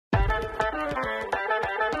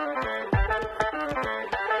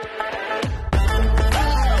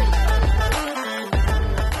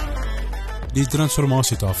Die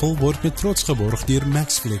transformasietafel word met trots geborg deur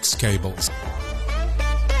Maxflex Cables.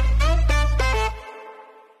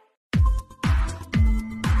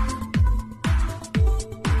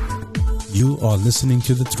 You are listening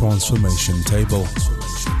to the Transformation Table,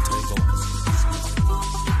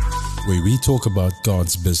 where we talk about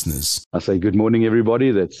God's business. I say good morning,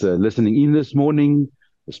 everybody that's listening in this morning,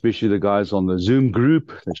 especially the guys on the Zoom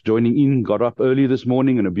group that's joining in, got up early this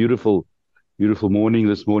morning, and a beautiful morning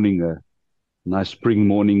this morning, a nice spring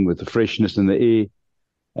morning with the freshness in the air.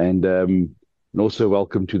 And also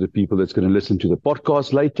welcome to the people that's going to listen to the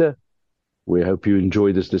podcast later. We hope you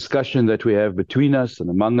enjoy this discussion that we have between us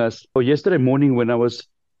and among us. Yesterday morning when I was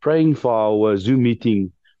praying for our Zoom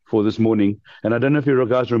meeting for this morning, and I don't know if you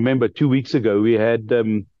guys remember, 2 weeks ago we had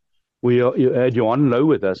Johan Lowe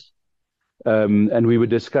with us, and we were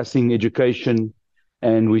discussing education,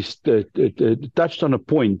 and we touched on a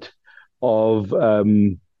point of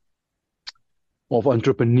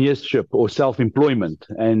entrepreneurship or self-employment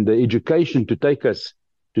and the education to take us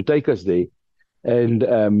there, and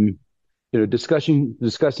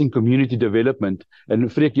discussing community development.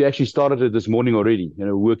 And Freek, you actually started it this morning already,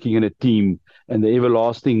 working in a team and the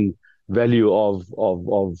everlasting value of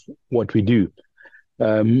what we do,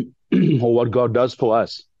 or what God does for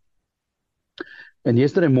us. And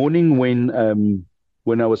yesterday morning when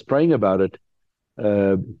I was praying about it,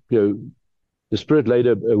 the Spirit laid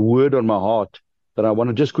a word on my heart that I want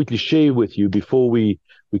to just quickly share with you before we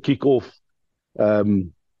kick off,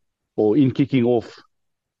 or in kicking off.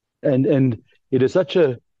 And it is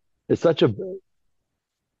so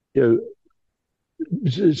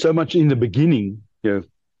much in the beginning,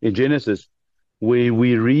 in Genesis, where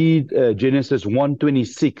we read Genesis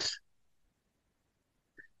 1:26,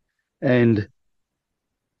 and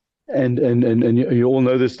you all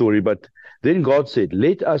know the story. But then God said,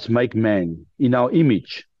 "Let us make man in our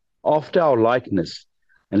image, after our likeness,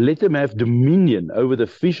 and let them have dominion over the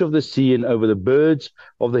fish of the sea, and over the birds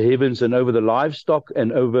of the heavens, and over the livestock,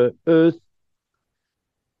 and over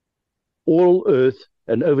all earth,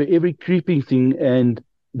 and over every creeping thing and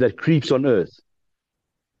that creeps on earth."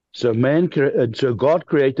 So God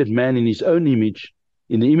created man in his own image.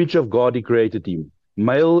 In the image of God he created him.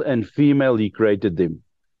 Male and female he created them.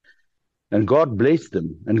 And God blessed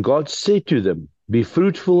them. And God said to them, "Be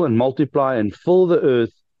fruitful and multiply, and fill the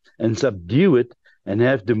earth, and subdue it, and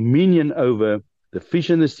have dominion over the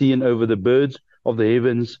fish in the sea, and over the birds of the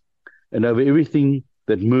heavens, and over everything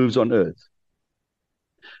that moves on earth."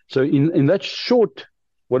 So in that short,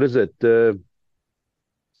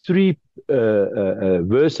 3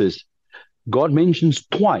 verses, God mentions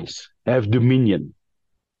twice, have dominion.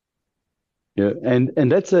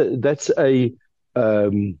 And that's a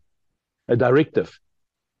directive.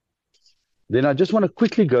 Then I just want to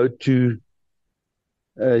quickly go to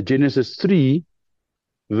Genesis 3,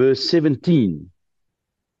 verse 17.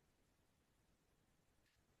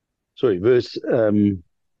 Sorry, verse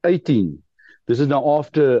 18. This is now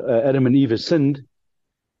after Adam and Eve have sinned.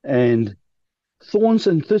 "And thorns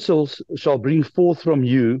and thistles shall bring forth from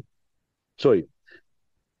you." Sorry,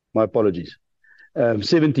 my apologies.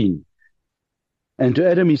 17. "And to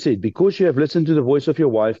Adam he said, because you have listened to the voice of your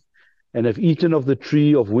wife, and have eaten of the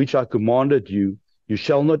tree of which I commanded you, you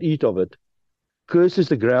shall not eat of it. Cursed is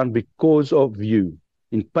the ground because of you.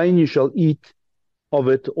 In pain you shall eat of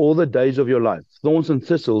it all the days of your life. Thorns and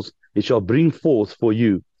thistles it shall bring forth for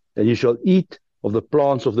you, and you shall eat of the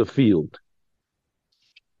plants of the field."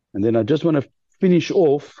 And then I just want to finish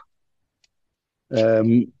off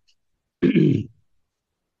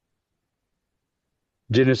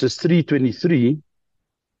Genesis 3:23.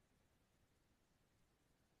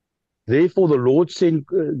 "Therefore the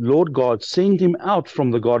Lord God sent him out from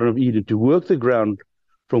the Garden of Eden to work the ground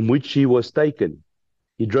from which he was taken.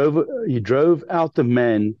 He drove out the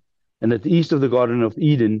man, and at the east of the Garden of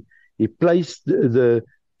Eden he placed the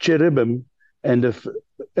cherubim and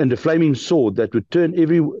the flaming sword that would turn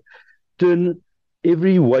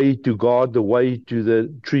every way to guard the way to the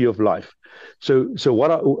tree of life." So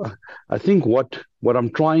what I think what I'm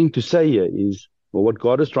trying to say here is, or what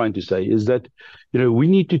God is trying to say is that, we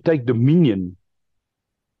need to take dominion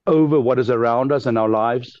over what is around us in our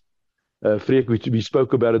lives. Freek, we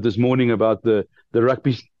spoke about it this morning about the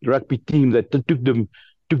rugby team that took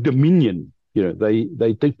dominion.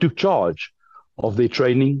 They took charge of their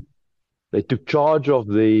training. They took charge of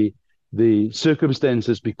the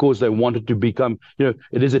circumstances because they wanted to become.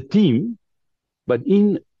 It is a team, but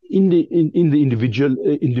in the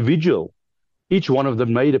individual, each one of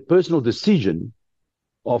them made a personal decision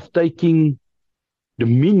of taking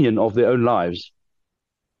dominion of their own lives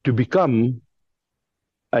to become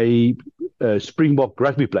a Springbok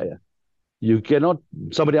rugby player.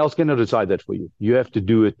 Somebody else cannot decide that for you. You have to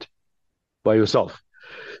do it by yourself.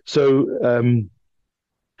 So,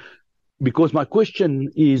 because my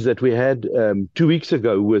question is that we had 2 weeks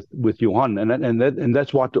ago with Johan, and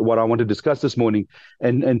that's what I want to discuss this morning.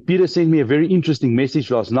 And Peter sent me a very interesting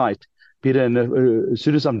message last night. Peter, and as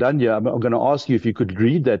soon as I'm done here, I'm going to ask you if you could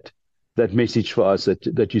read that message for us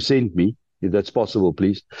that you sent me, if that's possible,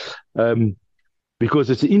 please. Because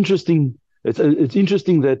it's interesting. It's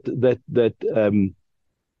interesting that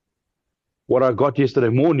what I got yesterday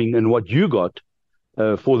morning and what you got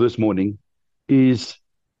for this morning is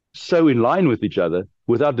so in line with each other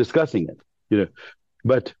without discussing it,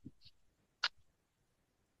 But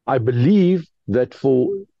I believe that for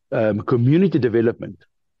community development,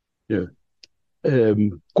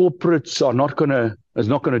 corporates is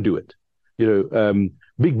not gonna do it.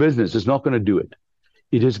 Big business is not gonna do it.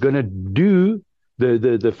 It is gonna do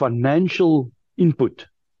the financial input,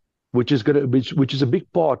 which is a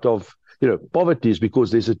big part of poverty, is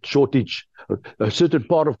because there's a shortage. A certain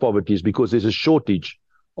part of poverty is because there's a shortage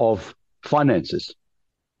of finances,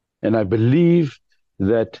 and I believe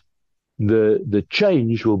that the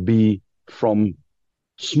change will be from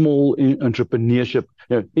small entrepreneurship.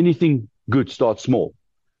 Anything good starts small,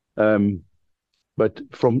 but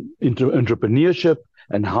from entrepreneurship,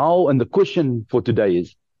 and the question for today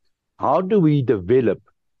is, how do we develop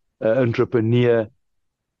an entrepreneur?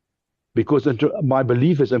 Because my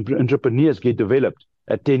belief is entrepreneurs get developed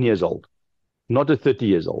at 10 years old, not at 30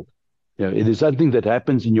 years old. It is something that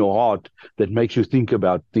happens in your heart that makes you think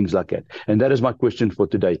about things like that. And that is my question for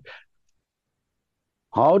today.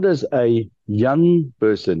 How does a young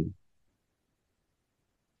person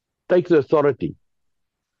take the authority,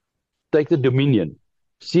 take the dominion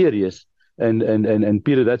serious? And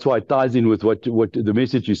Peter, that's why it ties in with what the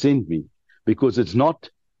message you sent me, because it's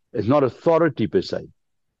not authority per se.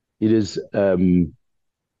 It is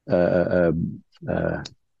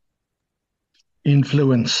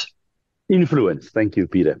influence. Influence. Thank you,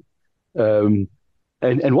 Peter. And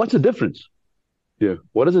what's the difference?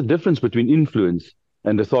 What is the difference between influence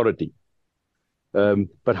and authority?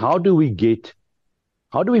 But how do we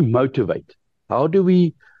motivate? How do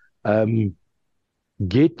we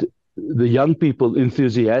get the young people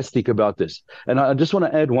enthusiastic about this? And I just want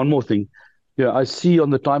to add one more thing. I see on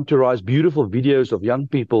the Time to Rise beautiful videos of young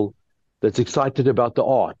people that's excited about the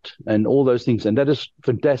art and all those things, and that is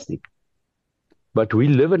fantastic. But we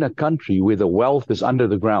live in a country where the wealth is under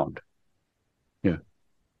the ground.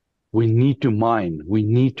 We need to mine. We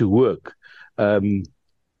need to work.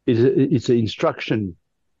 It's an instruction,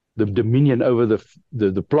 the dominion over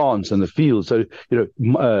the plants and the fields. So,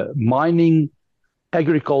 mining,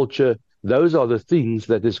 agriculture, those are the things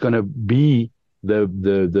that is going to be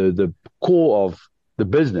the core of the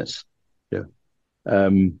business.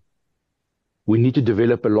 We need to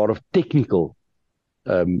develop a lot of technical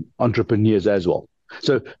entrepreneurs as well.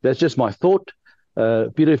 So that's just my thought.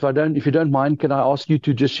 Peter, if you don't mind, can I ask you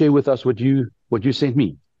to just share with us what you sent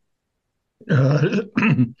me?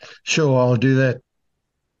 Sure, I'll do that.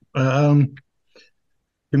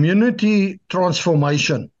 Community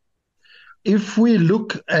transformation. If we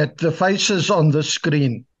look at the faces on the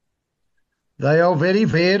screen, they are very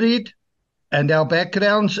varied, and our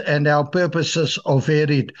backgrounds and our purposes are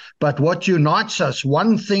varied. But what unites us,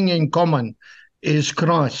 one thing in common, is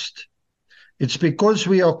Christ. It's because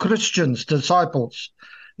we are Christians, disciples.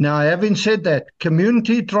 Now, having said that,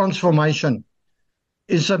 community transformation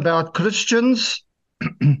is about Christians.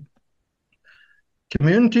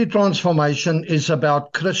 Community transformation is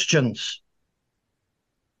about Christians.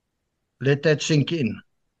 Let that sink in.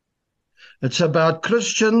 It's about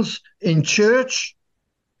Christians in church,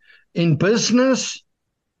 in business,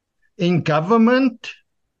 in government,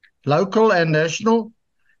 local and national,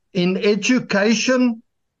 in education,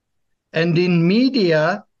 and in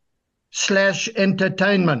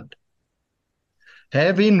media/entertainment,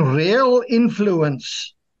 having real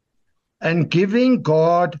influence and giving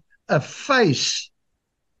God a face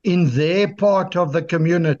in their part of the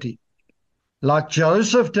community, like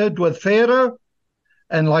Joseph did with Pharaoh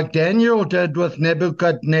and like Daniel did with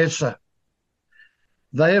Nebuchadnezzar.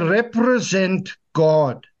 They represent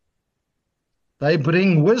God. They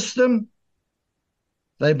bring wisdom.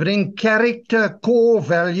 They bring character, core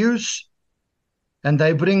values, and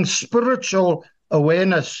they bring spiritual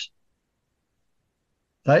awareness.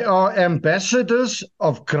 They are ambassadors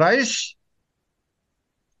of grace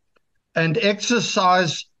and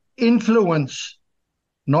exercise influence,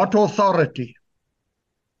 not authority.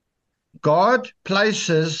 God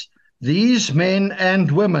places these men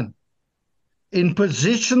and women in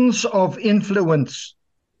positions of influence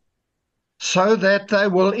so that they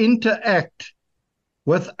will interact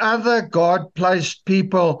with other God-placed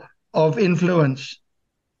people of influence.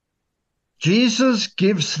 Jesus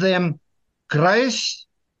gives them grace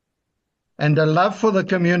and a love for the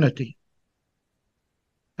community.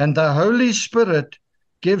 And the Holy Spirit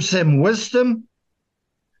gives them wisdom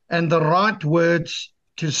and the right words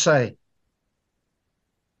to say.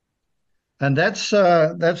 And that's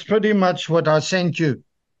pretty much what I sent you.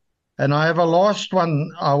 And I have a last one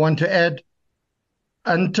I want to add.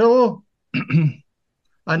 Until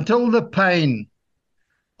the pain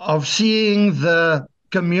of seeing the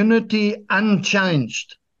community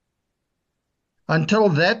unchanged, until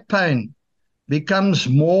that pain becomes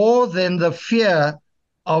more than the fear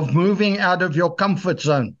of moving out of your comfort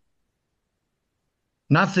zone,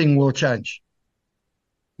 nothing will change.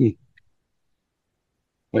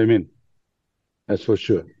 Amen. That's for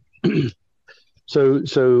sure. So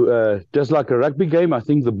just like a rugby game, I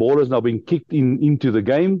think the ball is now being kicked into the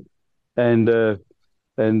game, and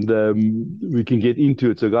we can get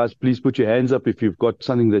into it. So guys, please put your hands up if you've got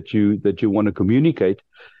something that you want to communicate.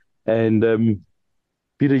 And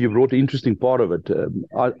Peter, you brought the interesting part of it.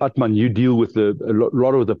 Atman, you deal with a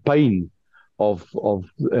lot of the pain of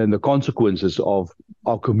and the consequences of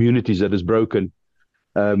our communities that is broken.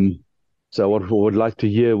 So I would like to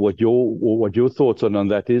hear what your thoughts on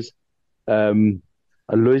that is.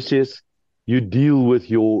 Aloysius, you deal with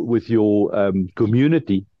your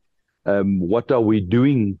community. What are we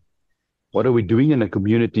doing? What are we doing in the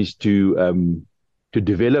communities to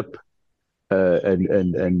develop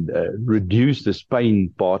and reduce this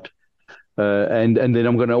pain part? And then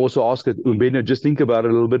I'm going to also ask it, Umbeno, just think about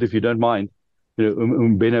it a little bit if you don't mind. You know,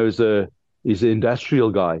 Umbeno is an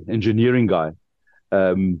industrial guy, engineering guy.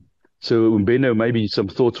 So Umbeno, maybe some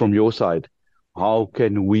thoughts from your side. How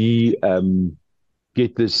can we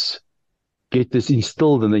get this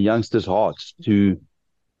instilled in the youngsters' hearts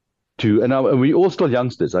and we all still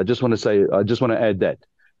youngsters. I just want to add that.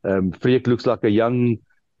 Freek looks like a young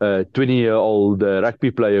 20-year-old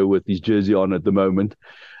rugby player with his jersey on at the moment.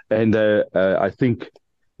 And I think,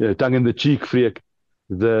 tongue in the cheek, Freek,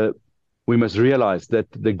 we must realize that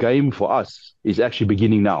the game for us is actually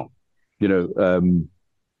beginning now. The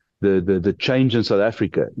change in South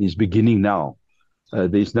Africa is beginning now.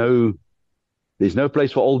 There's no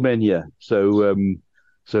place for old men here.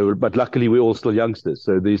 But luckily we're all still youngsters,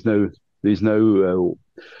 so there's no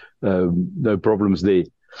problems there.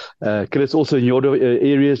 Chris, also in your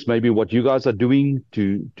areas, maybe what you guys are doing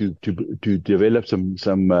to develop some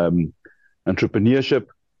entrepreneurship.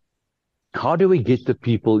 How do we get the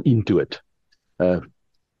people into it?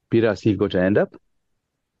 Peter, I see you've got your hand up.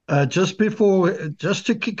 Just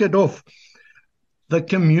to kick it off, the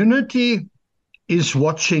community is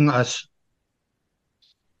watching us.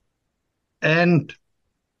 And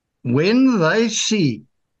when they see,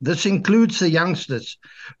 this includes the youngsters,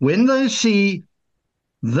 when they see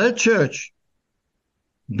the church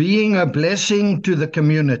being a blessing to the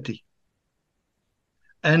community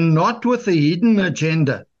and not with a hidden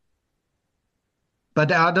agenda,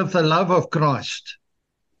 but out of the love of Christ,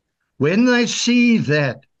 when they see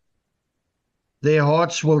that, their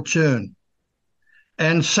hearts will churn.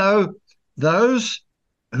 And so those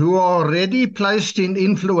who are already placed in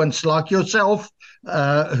influence, like yourself,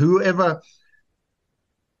 whoever,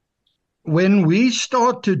 when we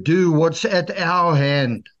start to do what's at our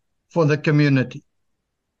hand for the community,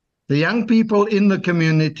 the young people in the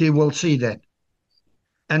community will see that.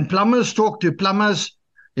 And plumbers talk to plumbers,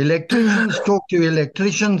 electricians talk to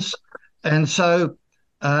electricians, and so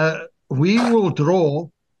we will draw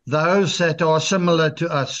those that are similar to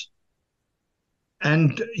us.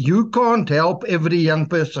 And you can't help every young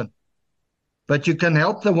person, but you can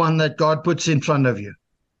help the one that God puts in front of you.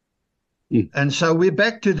 And so we're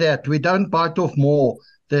back to that. We don't bite off more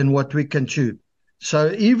than what we can chew.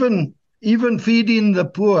 So even feeding the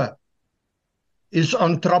poor is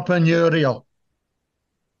entrepreneurial.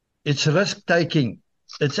 It's risk-taking.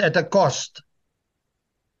 It's at a cost.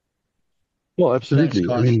 Well, absolutely.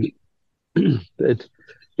 I mean,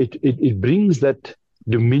 it brings that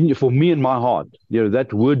dominion for me in my heart.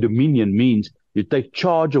 That word dominion means you take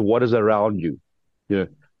charge of what is around you.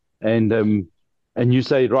 And you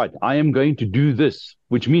say, right, I am going to do this,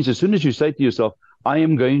 which means as soon as you say to yourself, I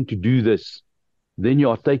am going to do this, then you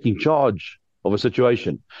are taking charge of a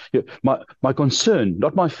situation. My concern,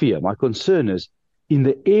 not my fear, my concern is in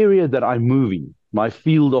the area that I'm moving, my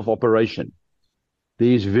field of operation,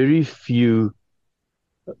 there's very few.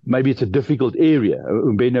 Maybe it's a difficult area.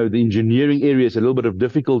 The engineering area is a little bit of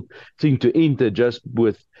difficult thing to enter just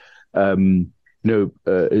with,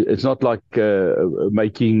 it's not like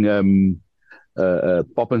making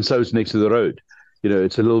pop and so's next to the road.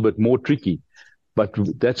 It's a little bit more tricky, but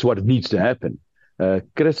that's what needs to happen.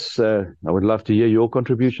 Chris, I would love to hear your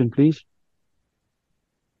contribution, please.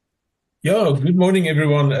 Yeah, good morning,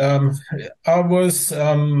 everyone. I was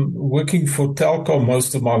working for Telkom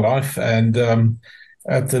most of my life, and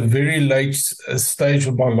at the very late stage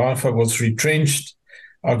of my life, I was retrenched.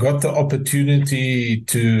 I got the opportunity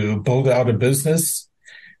to build out a business,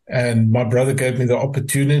 and my brother gave me the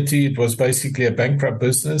opportunity. It was basically a bankrupt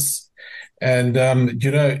business. And,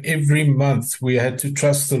 every month we had to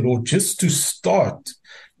trust the Lord just to start.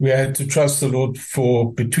 We had to trust the Lord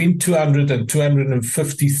for between 200 and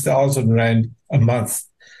 250,000 Rand a month.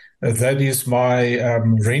 That is my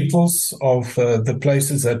rentals of the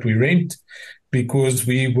places that we rent, because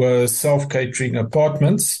we were self-catering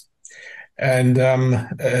apartments. And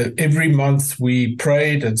every month we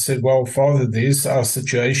prayed and said, well, Father, there's our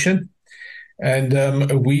situation.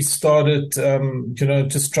 And we started,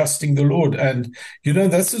 just trusting the Lord. And,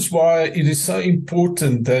 this is why it is so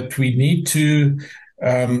important that we need to,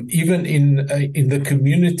 even in the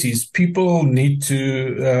communities, people need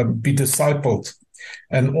to be discipled.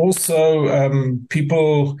 And also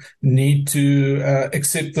people need to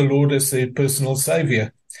accept the Lord as their personal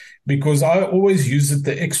savior, because I always use it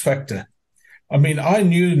the X factor. I mean, I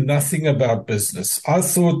knew nothing about business. I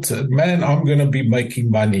thought, man, I'm going to be making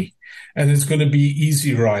money and it's going to be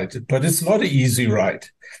easy ride, but it's not an easy ride.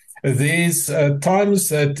 There's times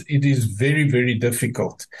that it is very, very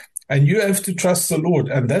difficult, and you have to trust the Lord.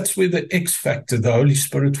 And that's where the X factor, the Holy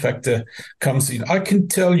Spirit factor, comes in. I can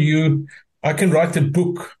tell you, I can write a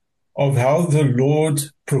book of how the Lord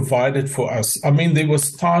provided for us. I mean, there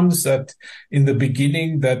was times that in the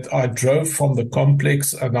beginning that I drove from the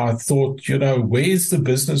complex and I thought, where's the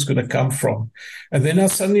business going to come from? And then I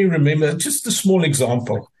suddenly remember just a small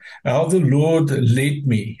example, how the Lord led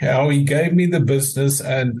me, how he gave me the business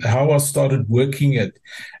and how I started working it.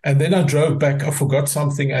 And then I drove back. I forgot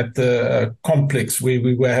something at the complex where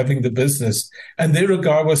we were having the business. And there a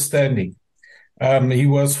guy was standing. He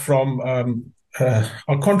was from,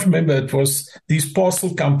 I can't remember, it was this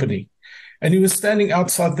parcel company. And he was standing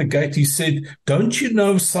outside the gate. He said, don't you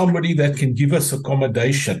know somebody that can give us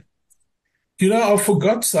accommodation? I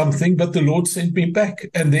forgot something, but the Lord sent me back.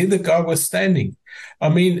 And there the guy was standing. I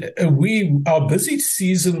mean, our busy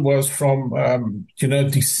season was from,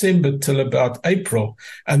 December till about April.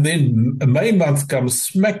 And then May month comes,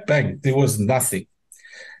 smack bang, there was nothing.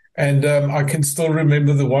 And I can still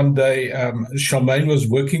remember the one day Charmaine was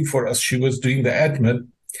working for us. She was doing the admin.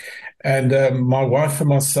 And my wife and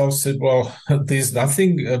myself said, well, there's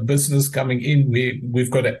nothing business coming in.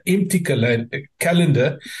 We've got an empty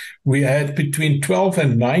calendar. We had between 12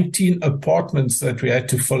 and 19 apartments that we had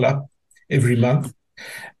to fill up every month.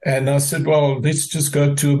 And I said, well, let's just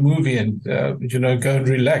go to a movie and, go and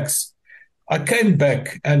relax. I came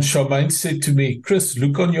back and Charmaine said to me, Chris,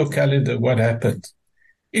 look on your calendar. What happened?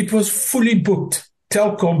 It was fully booked.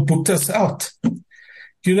 Telkom booked us out.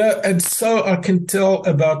 And so I can tell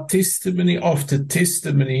about testimony after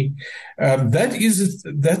testimony.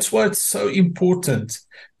 That's why it's so important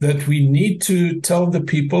that we need to tell the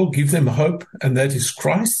people, give them hope, and that is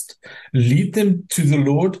Christ, lead them to the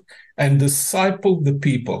Lord and disciple the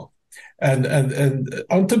people. And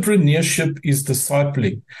entrepreneurship is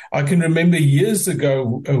discipling. I can remember years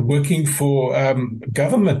ago working for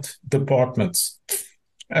government departments.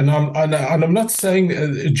 And I'm not saying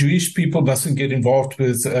Jewish people mustn't get involved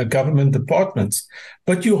with government departments,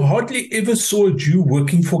 but you hardly ever saw a Jew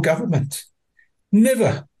working for government.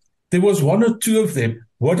 Never. There was one or two of them.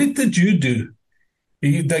 What did the Jew do?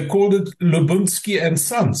 They called it Lubinsky and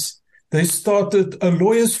Sons. They started a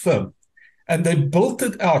lawyer's firm and they built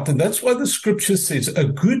it out. And that's why the scripture says a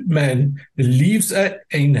good man leaves an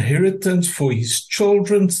inheritance for his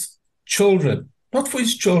children's children. Not for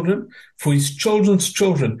his children, for his children's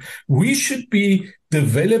children. We should be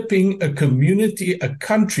developing a community, a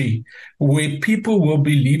country where people will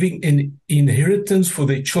be leaving an inheritance for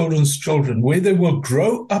their children's children, where they will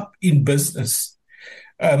grow up in business.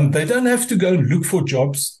 They don't have to go look for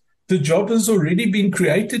jobs. The job has already been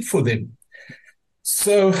created for them.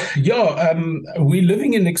 So, we're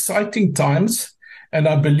living in exciting times. And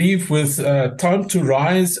I believe with time to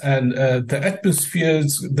rise and the atmosphere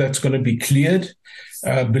that's going to be cleared,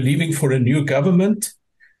 believing for a new government,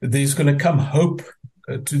 there's going to come hope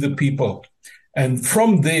to the people. And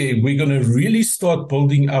from there, we're going to really start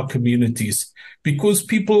building our communities, because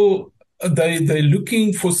people, they're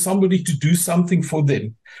looking for somebody to do something for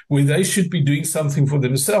them, where they should be doing something for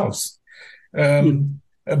themselves.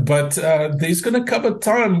 But there's going to come a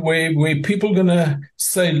time where people are going to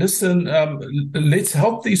say, listen, let's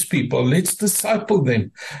help these people. Let's disciple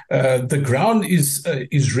them. The ground is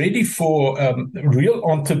ready for real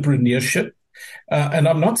entrepreneurship. And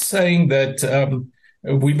I'm not saying that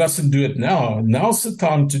we mustn't do it now. Now's the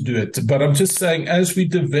time to do it. But I'm just saying, as we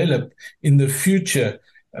develop in the future,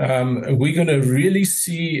 we're going to really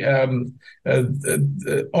see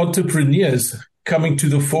entrepreneurs coming to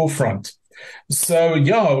the forefront. So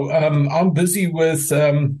I'm busy with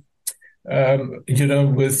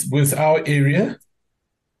with our area.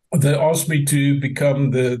 They asked me to become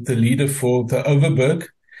the leader for the Overberg.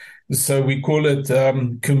 So we call it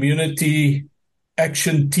community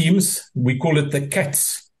action teams. We call it the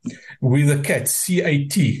CATS. We're the CATS,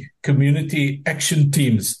 CAT, community action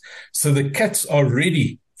teams. So the CATS are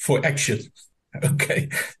ready for action. Okay,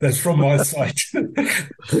 that's from my side.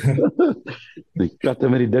 Die katte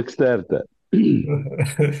met die dik sterte.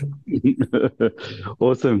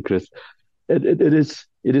 Awesome, Chris. It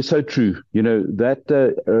is so true. You know, that,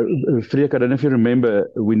 Freek, I don't know if you remember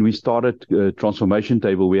when we started Transformation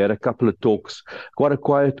Table, we had a couple of talks, quite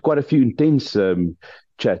a few intense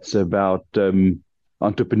chats about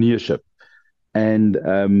entrepreneurship. And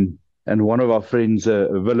one of our friends,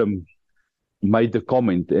 Willem, made the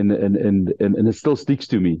comment, and it still sticks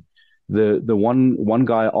to me. The one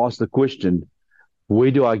guy asked the question,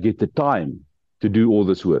 where do I get the time to do all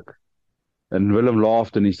this work? And Willem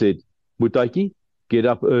laughed and he said, Butaiki, get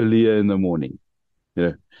up earlier in the morning.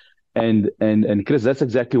 Yeah. And Chris, that's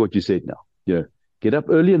exactly what you said now. Yeah. Get up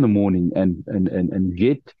early in the morning and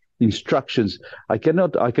get instructions. I can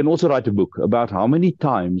also write a book about how many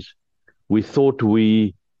times we thought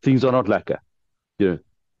things are not lekker. Yeah.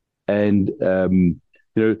 And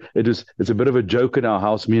it's a bit of a joke in our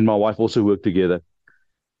house. Me and my wife also work together.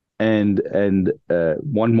 And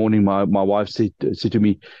one morning my wife said to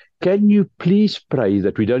me, can you please pray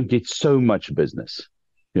that we don't get so much business?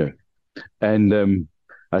 Yeah. And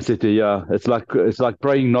I said to her, yeah, it's like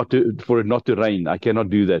praying for it not to rain. I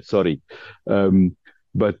cannot do that, sorry.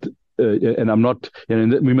 But I'm not,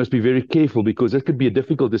 we must be very careful, because it could be a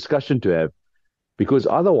difficult discussion to have, because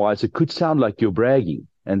otherwise it could sound like you're bragging,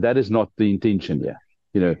 and that is not the intention here.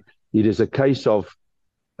 You know, it is a case of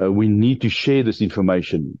we need to share this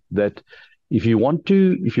information, that if you want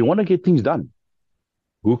to get things done,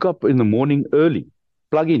 hook up in the morning early,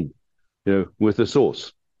 plug in, with the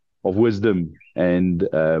source of wisdom and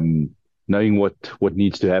knowing what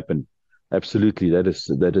needs to happen. Absolutely, that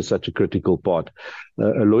is such a critical part.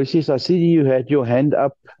 Aloysius, I see you had your hand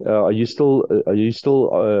up. Are you still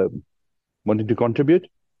wanting to contribute?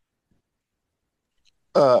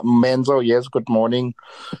 Menzo, yes. Good morning.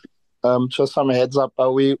 Just some heads up.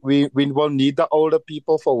 We will need the older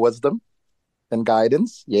people for wisdom and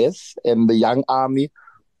guidance, yes, and the young army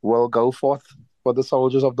will go forth for the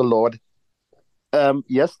soldiers of the Lord.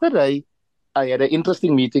 Yesterday, I had an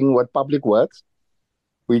interesting meeting with Public Works,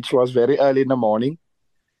 which was very early in the morning,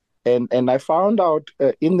 and I found out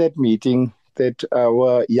in that meeting that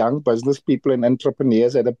our young business people and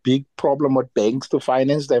entrepreneurs had a big problem with banks to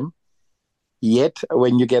finance them. Yet,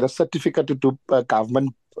 when you get a certificate to do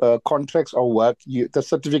government contracts or work, the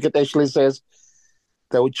certificate actually says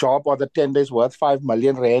the job or the tender is worth 5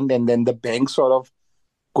 million rand, and then the bank sort of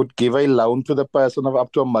could give a loan to the person of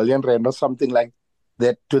up to 1 million rand or something like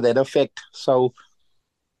that, to that effect. So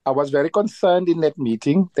I was very concerned in that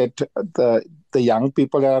meeting that the young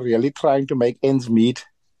people are really trying to make ends meet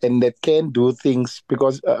and that can do things,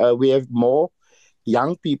 because we have more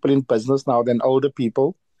young people in business now than older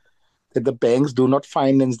people, that the banks do not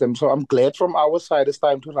finance them. So I'm glad from our side it's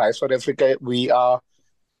time to rise. South Africa, we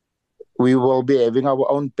will be having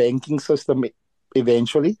our own banking system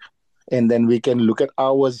eventually, and then we can look at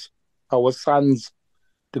our sons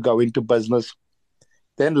to go into business.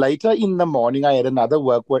 Then later in the morning, I had another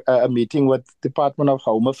a meeting with Department of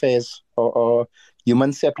Home Affairs or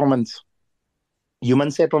Human Settlements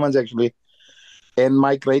actually. And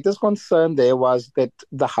my greatest concern there was that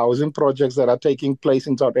the housing projects that are taking place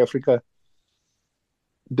in South Africa,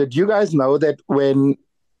 did you guys know that when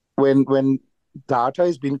data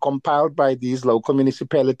is being compiled by these local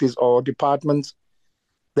municipalities or departments,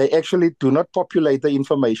 they actually do not populate the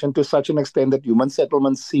information to such an extent that Human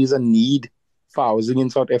Settlements sees a need for housing in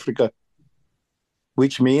South Africa,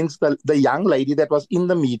 which means the young lady that was in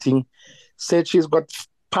the meeting said she's got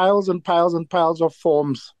piles and piles and piles of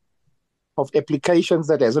forms of applications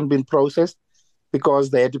that hasn't been processed because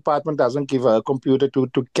their department doesn't give her a computer to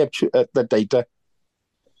capture the data.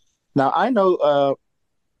 Now, I know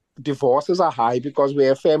divorces are high because we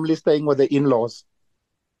have families staying with the in-laws.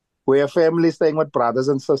 We have families staying with brothers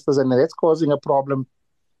and sisters, and that's causing a problem.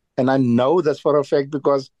 And I know this for a fact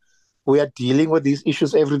because we are dealing with these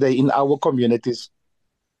issues every day in our communities.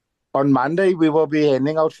 On Monday, we will be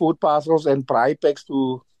handing out food parcels and braai packs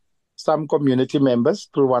to some community members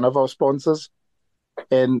through one of our sponsors.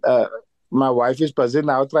 And my wife is busy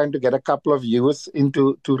now trying to get a couple of youth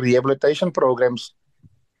into rehabilitation programs.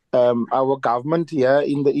 Our government here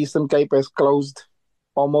in the Eastern Cape has closed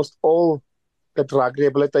almost all the drug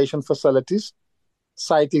rehabilitation facilities,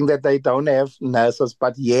 citing that they don't have nurses.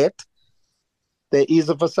 But yet, there is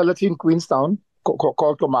a facility in Queenstown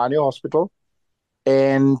called Komani Hospital,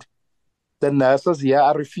 and the nurses here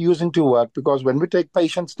are refusing to work because when we take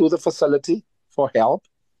patients to the facility for help,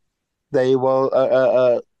 they will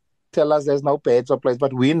tell us there's no beds or place,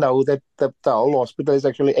 but we know that the whole hospital is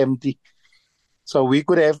actually empty. So we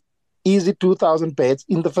could have easy 2,000 beds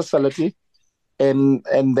in the facility, and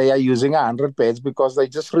they are using 100 beds because they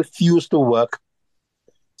just refuse to work.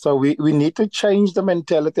 So we need to change the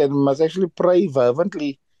mentality and must actually pray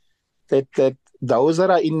fervently that those that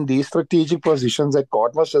are in these strategic positions, that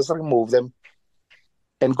God must just remove them.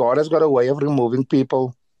 And God has got a way of removing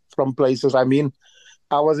people from places. I mean,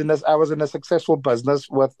 I was in a successful business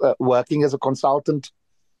with working as a consultant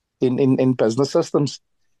in business systems,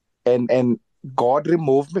 and God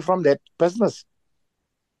removed me from that business.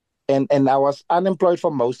 And I was unemployed for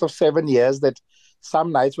most of 7 years. That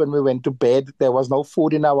some nights when we went to bed, there was no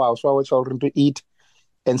food in our house for our children to eat.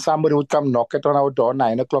 And somebody would come knock it on our door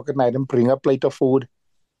 9 o'clock at night and bring a plate of food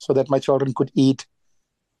so that my children could eat.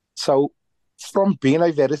 So from being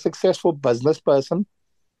a very successful business person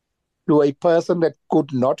to a person that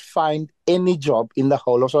could not find any job in the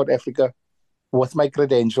whole of South Africa with my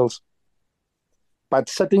credentials. But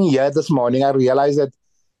sitting here this morning, I realized that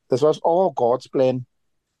this was all God's plan.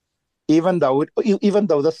 Even though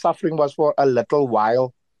the suffering was for a little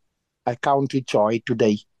while, I count it joy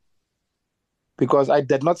today. Because I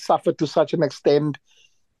did not suffer to such an extent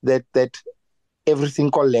that everything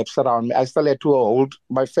collapsed around me. I still had to hold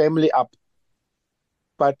my family up.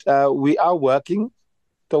 But we are working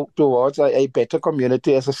towards a better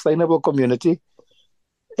community, a sustainable community.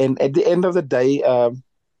 And at the end of the day,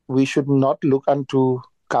 we should not look unto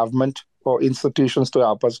government or institutions to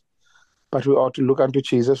help us, but we ought to look unto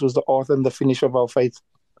Jesus, who's the author and the finisher of our faith.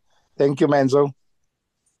 Thank you, Manzo.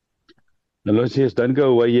 Aloysius, don't go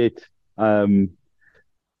away yet. I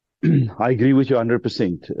agree with you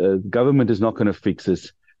 100%. Government is not going to fix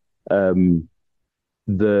this. It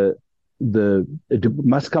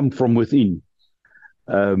must come from within.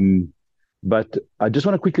 But I just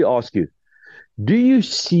want to quickly ask you: do you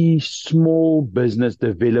see small business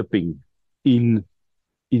developing in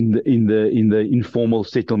the informal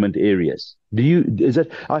settlement areas? You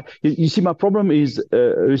see, my problem is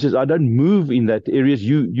I don't move in that areas.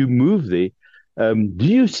 You move there. Do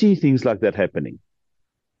you see things like that happening?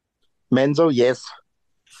 Menzo, yes.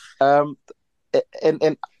 And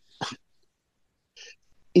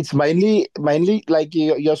it's mainly like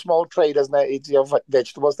your small traders now. It's your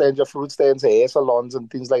vegetable stands, your fruit stands, hair salons, and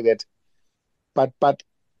things like that. But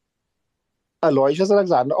Aloysius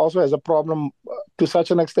Alexander also has a problem to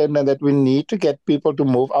such an extent that we need to get people to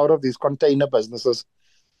move out of these container businesses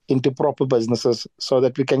into proper businesses so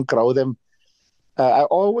that we can grow them. I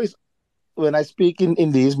always, when I speak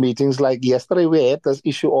in these meetings, like yesterday, we had this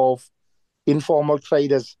issue of informal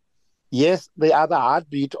traders. Yes, they are the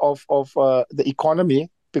heartbeat of the economy,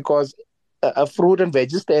 because a fruit and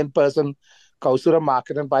veggie stand person goes to the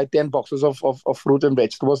market and buy 10 boxes of fruit and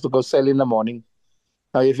vegetables to go sell in the morning.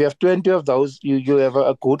 Now, if you have 20 of those, you have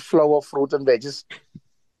a good flow of fruit and veggies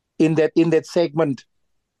in that segment.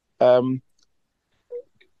 But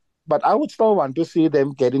I would still want to see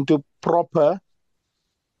them get into proper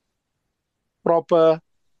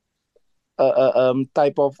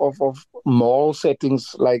type of mall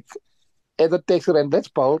settings, like at the taxi rank. Let's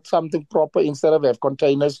build something proper instead of have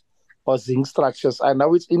containers or zinc structures. I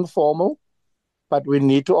know it's informal, but we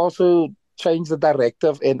need to also change the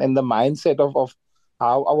directive and the mindset of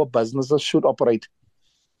how our businesses should operate.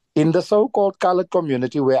 In the so-called colored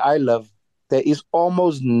community where I live, there is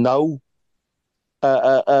almost no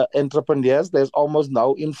entrepreneurs. There's almost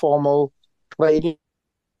no informal trading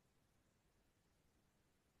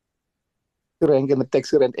rank in the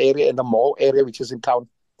taxi rank area, in the mall area, which is in town.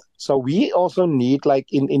 So we also need,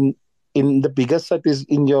 like in the bigger cities,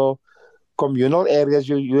 in your communal areas,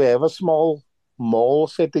 you have a small mall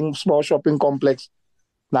setting, small shopping complex.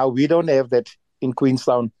 Now we don't have that in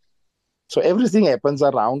Queenstown. So everything happens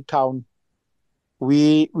around town.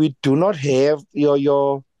 We do not have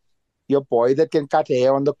your boy that can cut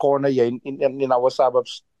hair on the corner here in our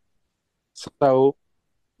suburbs. So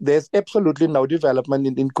there's absolutely no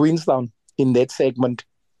development in Queenstown in that segment.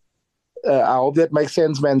 I hope that makes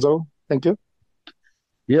sense, Manzo. Thank you.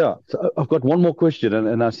 Yeah, so I've got one more question,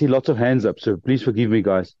 and I see lots of hands up, so please forgive me,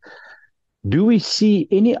 guys. Do we see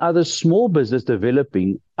any other small business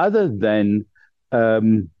developing other than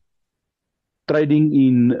um, trading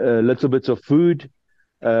in little bits of food,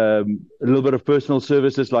 a little bit of personal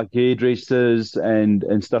services like hairdressers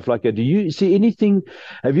and stuff like that? Do you see anything?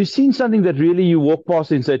 Have you seen something that really you walk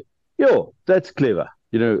past and said, "Yo, that's clever"?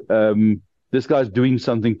 This guy's doing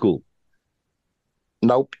something cool.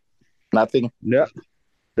 Nope, nothing. Yeah,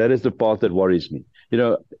 that is the part that worries me.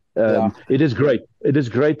 Yeah. It is great. It is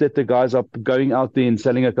great that the guys are going out there and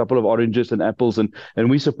selling a couple of oranges and apples, and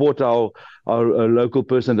we support our local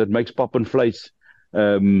person that makes pop and flakes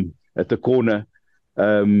at the corner.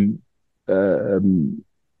 Um, um,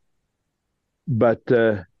 but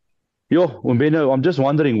Umbeno, I'm just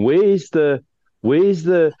wondering where's the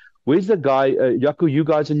guy, Yaku? You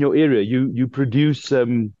guys in your area, you produce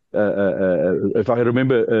if I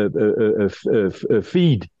remember a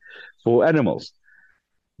feed for animals.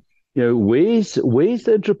 Where's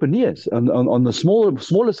the entrepreneurs on the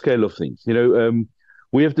smaller scale of things?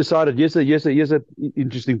 We have decided. Here's a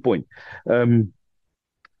interesting point.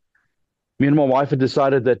 Me and my wife had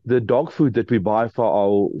decided that the dog food that we buy for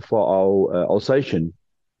our Alsatian,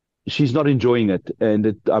 she's not enjoying it,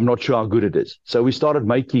 and I'm not sure how good it is. So we started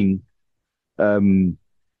making, our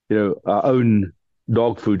own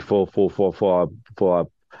dog food for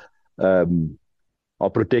our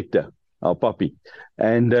protector, our puppy,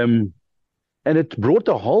 and it brought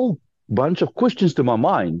a whole bunch of questions to my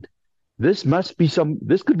mind. This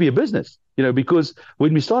could be a business, because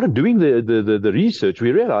when we started doing the research,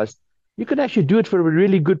 we realized you can actually do it for a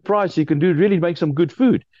really good price. You can really make some good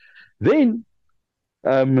food. Then,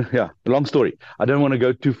 long story. I don't want to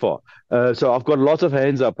go too far. So I've got lots of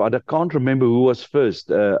hands up. I can't remember who was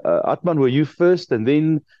first. Atman, were you first, and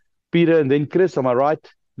then Peter, and then Chris? Am I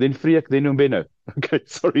right? Then Freek, then Umbeno. Okay,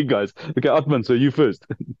 sorry guys. Okay, Atman, so you first.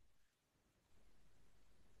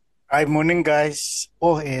 Hi, morning, guys.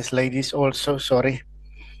 Oh, yes, ladies also. Sorry.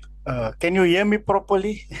 Can you hear me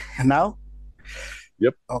properly now?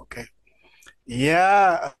 Yep. Okay.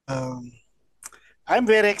 Yeah, I'm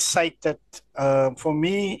very excited. For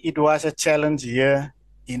me, it was a challenge here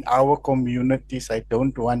in our communities. I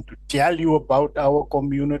don't want to tell you about our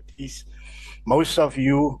communities. Most of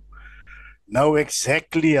you know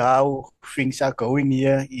exactly how things are going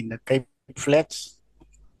here in the Cape Flats.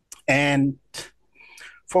 And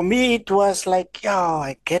for me, it was like,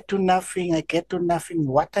 I get to nothing,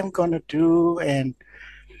 what I'm going to do. And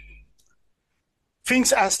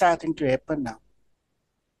things are starting to happen now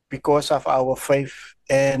because of our faith.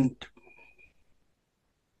 And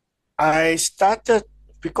I started,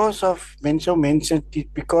 because of, Menzo mentioned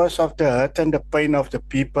it, because of the hurt and the pain of the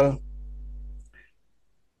people.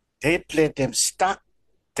 They let them stuck.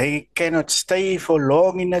 They cannot stay for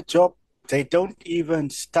long in a job. They don't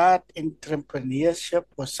even start entrepreneurship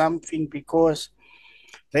or something because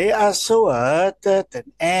they are so hurted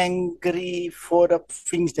and angry for the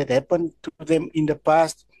things that happened to them in the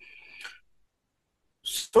past.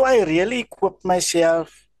 So I really equipped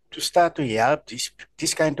myself to start to help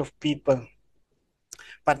this kind of people.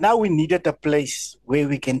 But now we needed a place where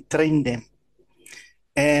we can train them.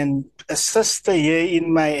 And a sister here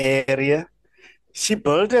in my area, she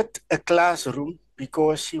built a classroom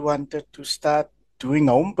because she wanted to start doing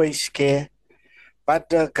home-based care. But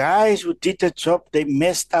the guys who did the job, they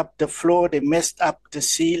messed up the floor, they messed up the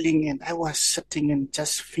ceiling, and I was sitting and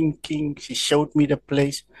just thinking. She showed me the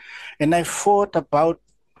place, and I thought about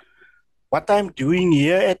what I'm doing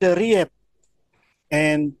here at the rehab.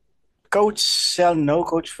 And Coach shall know,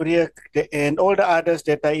 Coach Freek, and all the others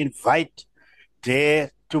that I invite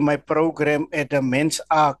there to my program at the Men's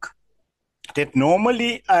Arc, that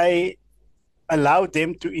normally I allow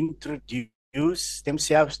them to introduce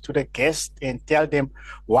themselves to the guest and tell them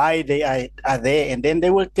why they are there. And then they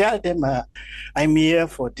will tell them, I'm here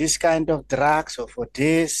for this kind of drugs or for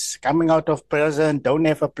this, coming out of prison, don't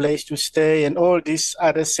have a place to stay, and all these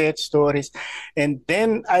other sad stories. And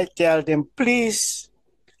then I tell them, please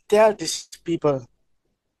tell these people,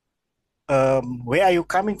 where are you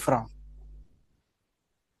coming from?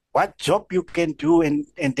 What job you can do and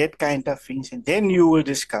that kind of things. And then you will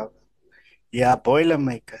discover, boiler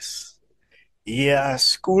makers. Here are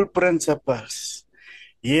school principals.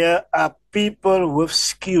 Here are people with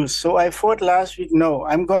skills. So I thought last week, no,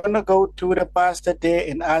 I'm going to go to the pastor there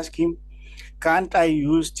and ask him, can't I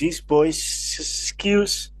use these boys'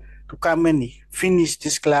 skills to come and finish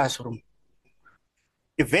this classroom?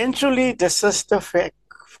 Eventually, the sister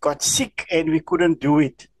got sick and we couldn't do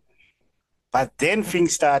it. But then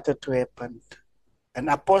things started to happen. an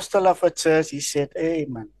apostle of a church, he said, hey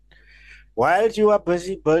man, while you are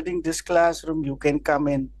busy building this classroom, you can come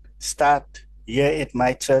and start here at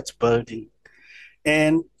my church building.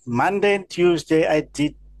 And Monday and Tuesday, I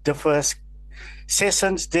did the first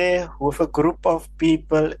sessions there with a group of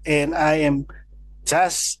people, and I am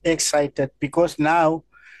just excited because now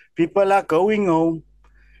people are going home.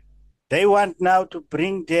 They want now to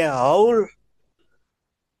bring their whole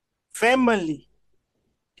family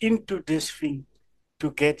into this thing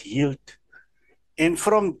to get healed. And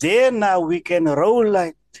from there now we can roll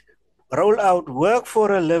out work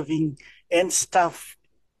for a living and stuff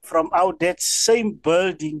from out that same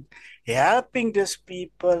building, helping these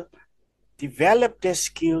people develop their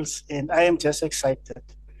skills, and I am just excited.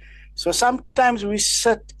 So sometimes we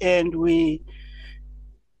sit and we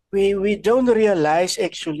don't realize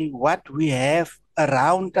actually what we have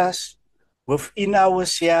around us, within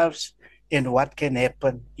ourselves, and what can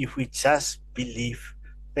happen if we just believe.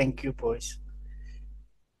 Thank you, boys.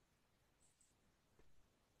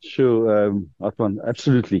 Sure, Atman,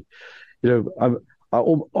 absolutely. You know,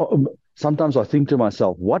 sometimes I think to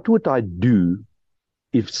myself, what would I do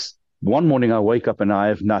if one morning I wake up and I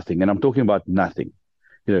have nothing, and I'm talking about nothing.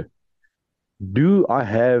 You know, do I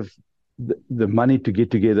have the money to get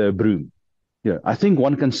together a broom? You know, I think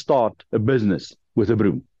one can start a business with a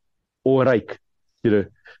broom or a rake. You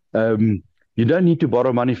know, you don't need to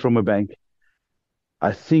borrow money from a bank.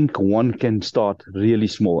 I think one can start really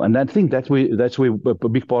small, and I think that's where a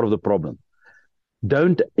big part of the problem.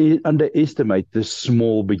 Don't underestimate the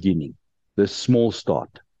small beginning, the small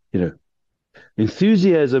start. You know,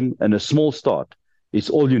 enthusiasm and a small start is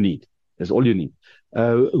all you need. That's all you need.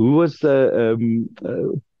 Who was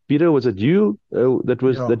Peter? Was it you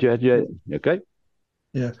that you had? Okay.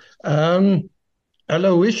 Yeah.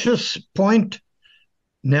 Aloysius' point.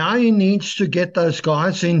 Now he needs to get those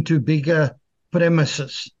guys into bigger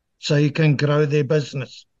premises so he can grow their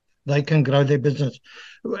business. They can grow their business.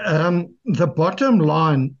 The bottom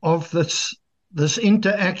line of this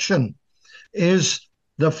interaction is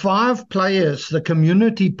the 5 players, the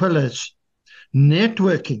community pillars,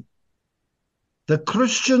 networking, the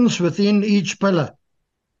Christians within each pillar,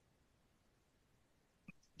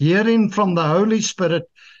 hearing from the Holy Spirit,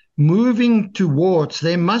 moving towards,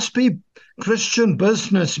 there must be Christian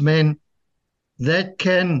businessmen that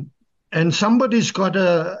can, and somebody's got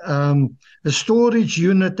a storage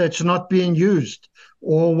unit that's not being used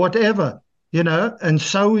or whatever, you know, and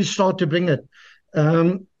so we start to bring it.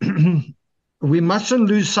 We mustn't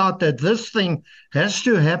lose sight that this thing has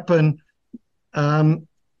to happen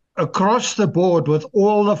across the board with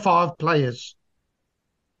all the 5 players.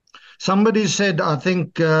 Somebody said, I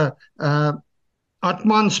think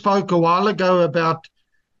Atman spoke a while ago about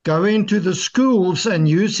going to the schools and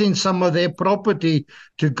using some of their property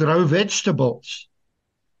to grow vegetables.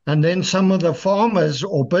 And then some of the farmers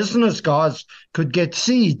or business guys could get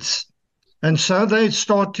seeds. And so they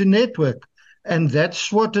start to network. And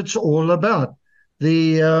that's what it's all about.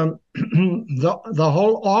 The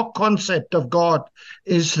whole ark concept of God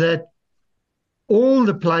is that all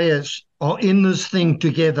the players are in this thing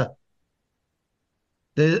together.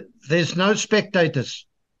 There's no spectators.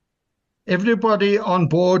 Everybody on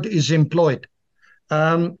board is employed.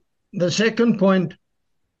 The second point,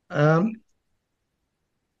 how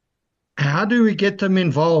do we get them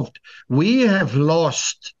involved? We have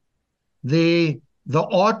lost the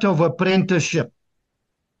art of apprenticeship.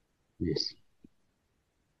 Yes.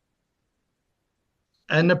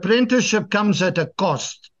 An apprenticeship comes at a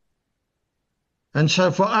cost. And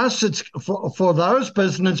so for us, it's for those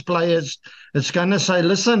business players, it's going to say,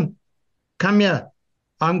 listen, come here.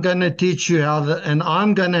 I'm going to teach you and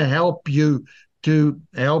I'm going to help you to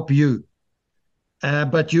help you.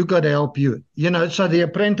 But you got to help you. You know, so the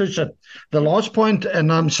apprenticeship. The last point,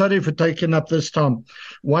 and I'm sorry for taking up this time.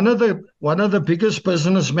 One of the biggest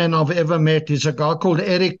businessmen I've ever met is a guy called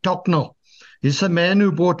Eric Tocknell. He's the man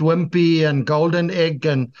who brought Wimpy and Golden Egg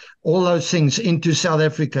and all those things into South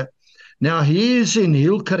Africa. Now he is in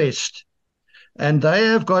Hillcrest, and they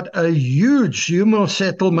have got a huge human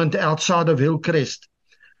settlement outside of Hillcrest.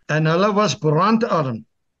 And hulle was brandarm.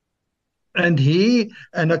 And he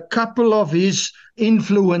and a couple of his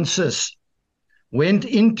influences went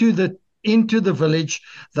into the village.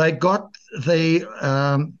 They got the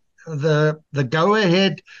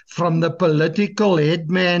go-ahead from the political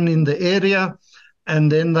headman in the area,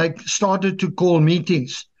 and then they started to call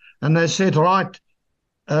meetings. And they said, right,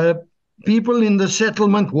 people in the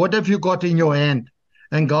settlement, what have you got in your hand?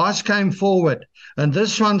 And guys came forward. And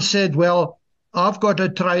this one said, well, I've got a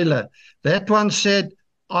trailer. That one said,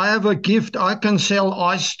 I have a gift. I can sell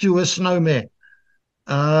ice to a snowman.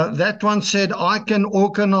 That one said, I can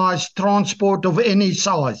organize transport of any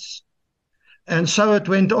size. And so it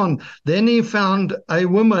went on. Then he found a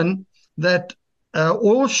woman that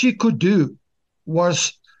all she could do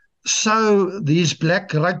was sew these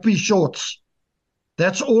black rugby shorts.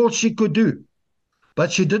 That's all she could do.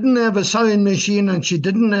 But she didn't have a sewing machine, and she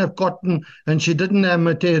didn't have cotton, and she didn't have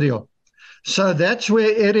material. So that's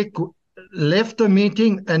where Eric left the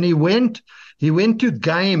meeting, and he went to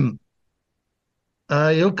Game.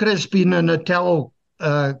 Hillcrest been in Natal,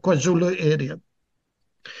 KwaZulu area.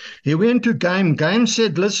 He went to Game. Game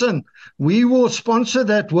said, listen, we will sponsor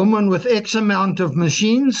that woman with X amount of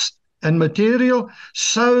machines and material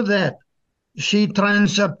so that she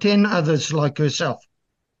trains up 10 others like herself.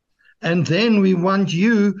 And then we want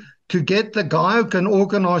you to get the guy who can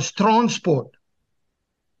organize transport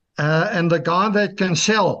and the guy that can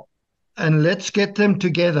sell, and let's get them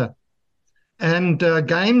together. And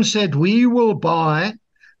Game said, we will buy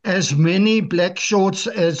as many black shorts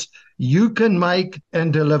as you can make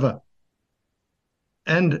and deliver.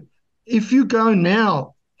 And if you go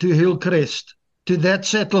now to Hillcrest, to that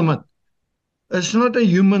settlement, it's not a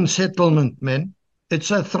human settlement, man. It's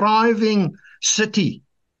a thriving city.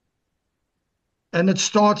 And it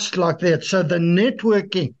starts like that. So the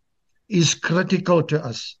networking is critical to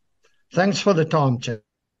us. Thanks for the time, Chad.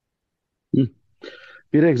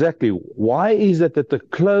 Peter, exactly. Why is it that the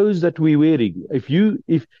clothes that we're wearing,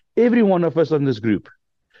 if every one of us on this group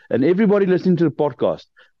and everybody listening to the podcast,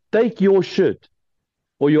 take your shirt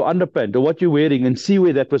or your underpant or what you're wearing and see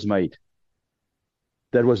where that was made.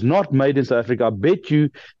 That was not made in South Africa. I bet you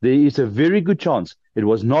there is a very good chance it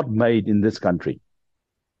was not made in this country.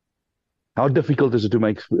 How difficult is it to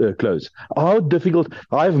make clothes? How difficult?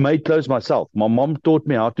 I've made clothes myself. My mom taught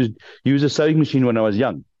me how to use a sewing machine when I was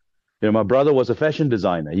young. You know, my brother was a fashion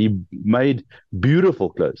designer. He made beautiful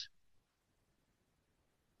clothes.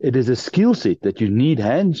 It is a skill set that you need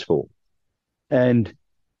hands for. And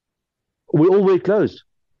we all wear clothes.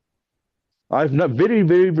 I've not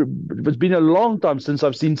it's been a long time since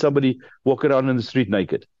I've seen somebody walk around in the street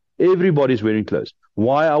naked. Everybody's wearing clothes.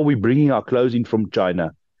 Why are we bringing our clothes in from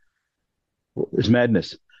China? It's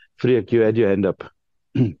madness. Freek, you had your hand up.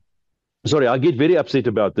 Sorry, I get very upset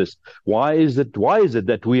about this. Why is it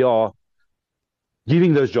that we are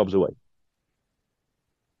giving those jobs away?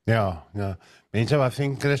 Yeah. Mensa, I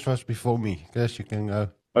think Chris was before me. Chris, you can go.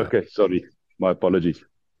 Okay, sorry. My apologies.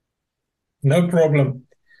 No problem.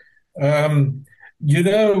 You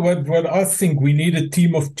know what I think, we need a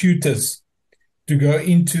team of tutors to go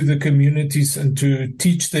into the communities and to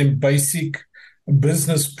teach them basic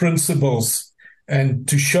business principles and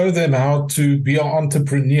to show them how to be an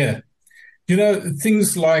entrepreneur. You know,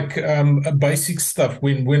 things like basic stuff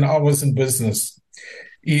when I was in business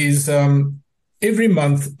is every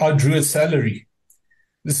month I drew a salary.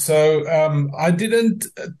 So I didn't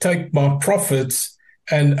take my profits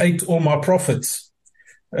and ate all my profits.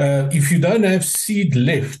 If you don't have seed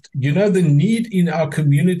left, you know, the need in our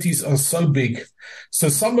communities are so big. So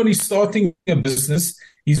somebody starting a business,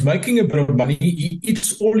 he's making a bit of money, he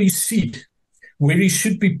eats all his seed, where he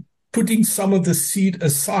should be putting some of the seed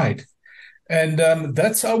aside. And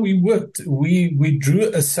that's how we worked. We drew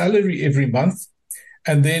a salary every month.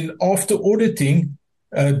 And then after auditing,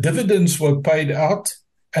 dividends were paid out.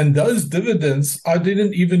 And those dividends I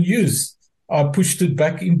didn't even use. I pushed it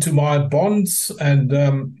back into my bonds and,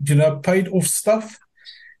 paid off stuff.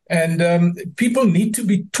 And people need to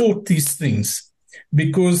be taught these things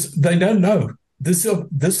because they don't know. This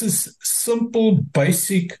is simple,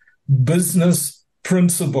 basic business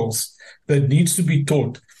principles that needs to be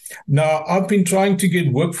taught. Now, I've been trying to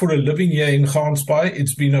get work for a living here in Gansbaai.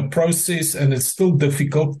 It's been a process and it's still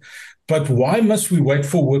difficult. But why must we wait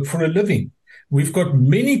for work for a living? We've got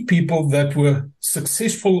many people that were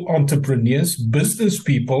successful entrepreneurs, business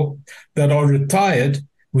people that are retired.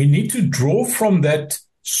 We need to draw from that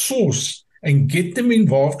source and get them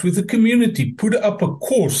involved with the community, put up a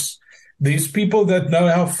course. There's people that know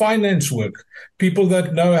how finance work, people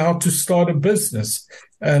that know how to start a business.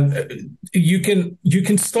 And you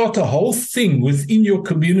can start a whole thing within your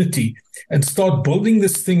community and start building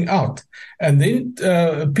this thing out. And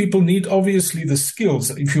then people need obviously the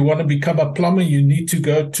skills. If you want to become a plumber, you need to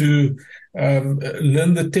go to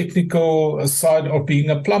learn the technical side of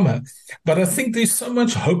being a plumber. But I think there's so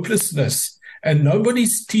much hopelessness and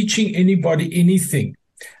nobody's teaching anybody anything.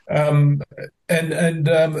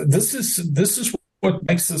 This is what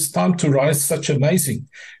makes this time to rise such amazing,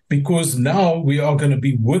 because now we are going to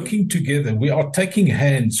be working together. We are taking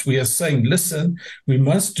hands. We are saying, listen, we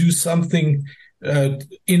must do something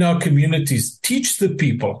in our communities. Teach the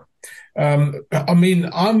people. I mean,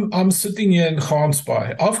 I'm sitting here in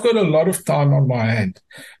Gansbaai. I've got a lot of time on my hand.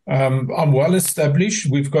 I'm well established.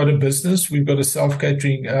 We've got a business. We've got a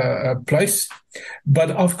self-catering place,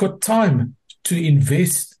 but I've got time to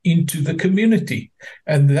invest into the community,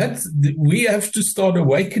 and that we have to start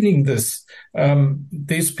awakening this.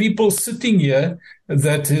 There's people sitting here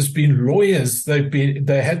that has been lawyers. They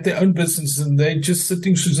had their own business, and they're just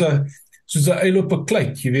sitting soos 'n eil op 'n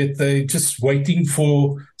kleid, jy weet, they're just waiting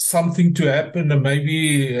for something to happen, and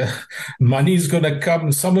maybe money is going to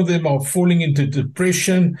come. Some of them are falling into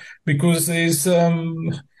depression because they're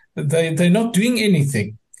not doing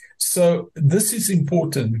anything. So this is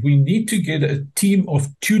important. We need to get a team of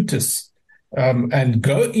tutors and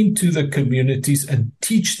go into the communities and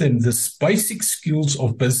teach them the basic skills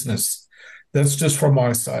of business. That's just from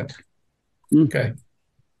my side. Okay.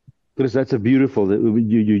 Chris, that's a beautiful.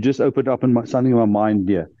 You just opened up something in my mind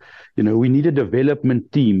here. You know, we need a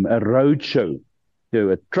development team, a road show,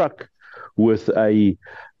 a truck with a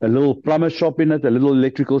little plumber shop in it, a little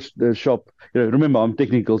electrical shop. Remember, I'm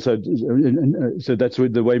technical, so that's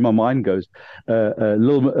the way my mind goes. A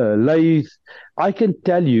little lathe. I can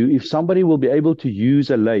tell you, if somebody will be able to use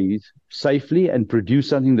a lathe safely and produce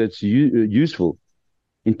something that's useful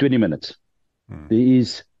in 20 minutes, there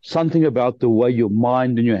is something about the way your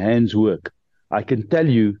mind and your hands work. I can tell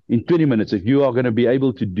you in 20 minutes, if you are going to be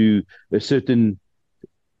able to do a certain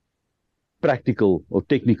practical or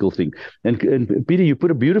technical thing. And Peter, you put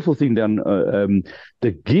a beautiful thing down,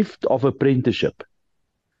 the gift of apprenticeship.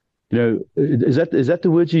 You know, is that the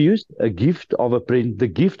word you used? The gift of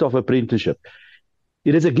apprenticeship.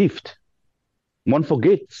 It is a gift. One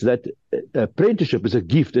forgets that apprenticeship is a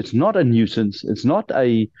gift. It's not a nuisance. It's not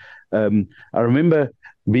I remember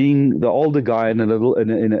being the older guy in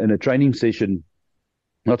a training session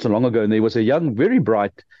not so long ago, and there was a young, very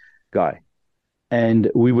bright guy,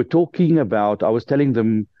 and we were talking about. I was telling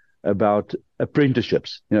them about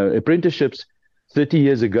apprenticeships. You know, apprenticeships 30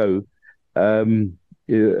 years ago.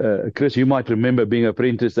 Chris, you might remember being an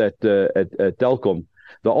apprentice at Telkom.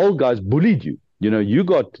 The old guys bullied you. You know, you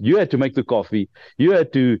had to make the coffee. You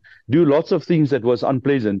had to do lots of things that was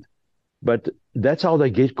unpleasant, but that's how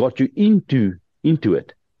they got you into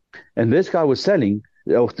it. And this guy was telling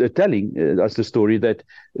us the story that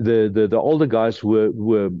the older guys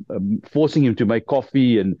were forcing him to make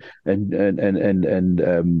coffee and you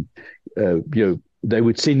know, they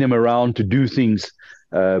would send him around to do things,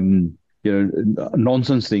 you know,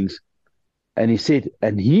 nonsense things. And he said,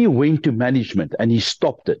 and he went to management and he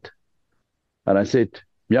stopped it. And I said,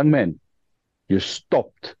 young man, you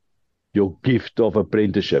stopped your gift of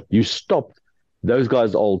apprenticeship. You stopped those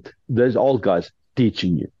old guys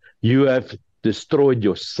teaching you. You have destroyed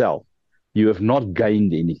yourself. You have not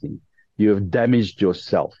gained anything. You have damaged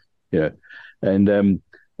yourself. You know,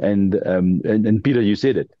 and Peter, you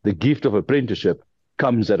said it. The gift of apprenticeship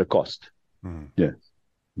comes at a cost. Yeah,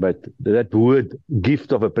 but that word,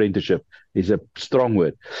 gift of apprenticeship, is a strong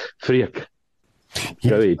word. Freek,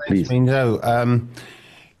 go ahead, please.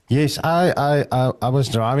 Yes, I was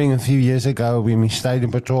driving a few years ago when we stayed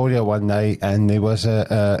in Pretoria one day, and there's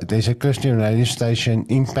a Christian radio station,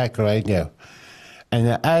 Impact Radio, and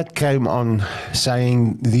the ad came on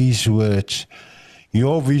saying these words: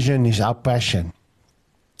 "Your vision is our passion."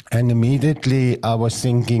 And immediately I was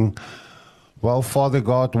thinking, well, Father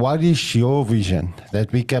God, what is your vision?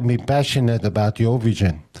 That we can be passionate about your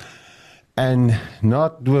vision. And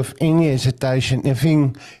not with any hesitation. I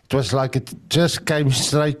think it was like it just came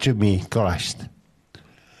straight to me, Christ.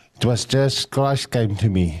 It was just Christ came to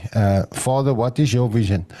me. Father, what is your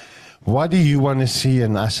vision? What do you want to see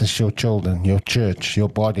in us as your children, your church, your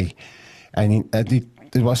body? And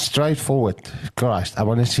it was straightforward, Christ. I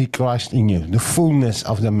want to see Christ in you, the fullness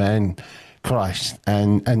of the man Christ.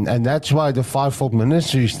 And that's why the fivefold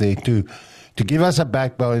ministry is there to give us a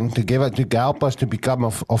backbone, to help us to become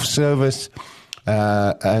of service,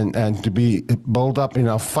 and to be built up in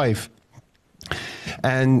our faith.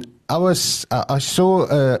 And I saw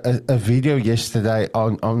a video yesterday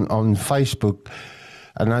on Facebook,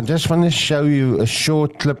 and I just want to show you a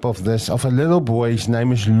short clip of this, of a little boy. His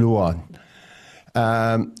name is Luan.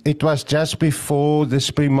 It was just before the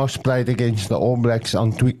Springboks played against the All Blacks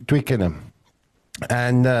on Twickenham.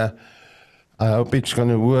 And I hope it's going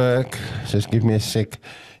to work. Just give me a sec.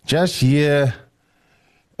 Just hear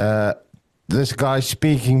this guy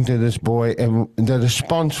speaking to this boy, and the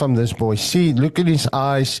response from this boy. See, look at his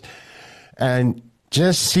eyes, and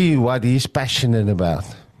just see what he's passionate about.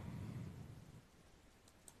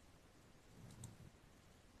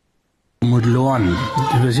 Moet Luan,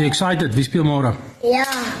 was jy excited? Wie speel môre? Ja.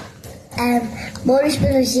 Boris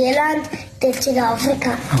van Zeeland, dit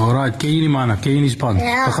Suid-Afrika. Alright, ken jy die manne? Ken jy die span?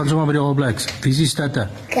 Ja. We gaan sommer by die All Blacks. Wie is die statte?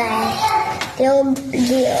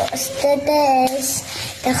 Die statte is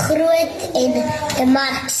de Groot en de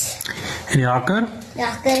Marx. En die hakker? De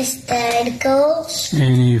hakker is de Rinkels.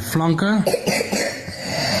 En die flanke?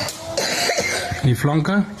 En die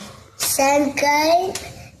flanke? Sankai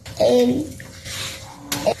en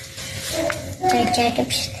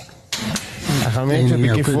Jacobs. Ek gaan net 'n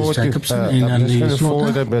bietjie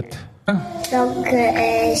voor te bid. Flanke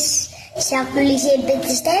is Sapolis en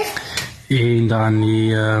Bitterstef. En dan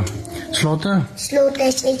die slotte? Slotte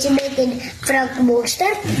is Edgemond en Frank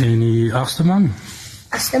Monster. En die agste man?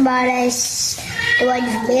 Agste man is Dwayne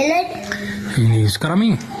Vermeulen. En die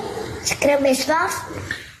scrumming? Scrum is 12.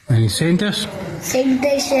 En die centers?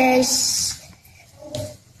 Centers is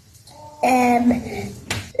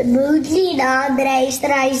Moodley en André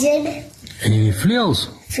Streisen. En die vleels?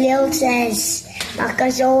 Vleels is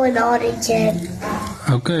Makazol en Orange.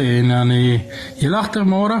 Okay, en dan die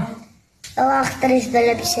lagtermôre? Agter is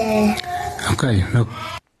Willemse. Okay, look.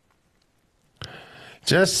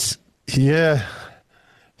 Just here,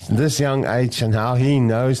 this young age and how he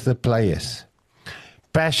knows the players.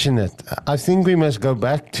 Passionate. I think we must go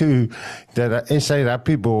back to the SA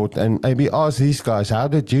Rugby Board and maybe ask these guys, how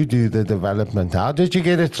did you do the development? How did you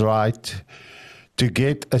get it right to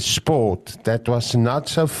get a sport that was not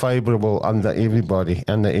so favorable under everybody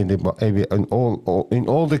and in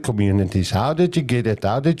all the communities? How did you get it?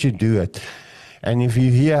 How did you do it? And if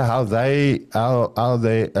you hear how they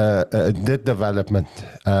did development,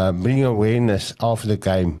 bring awareness of the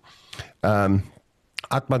game.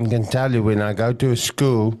 Atman can tell you, when I go to a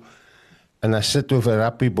school and I sit with a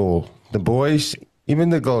rugby ball, the boys, even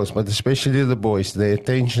the girls, but especially the boys, their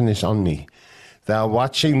attention is on me. They are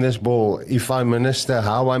watching this ball. If I minister,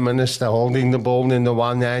 how I minister, holding the ball in the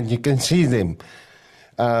one hand, you can see them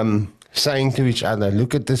saying to each other,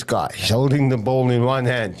 look at this guy, he's holding the ball in one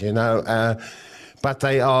hand, you know. But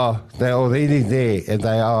they're already there, and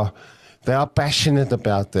they are passionate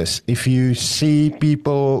about this. If you see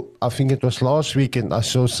people, I think it was last weekend, I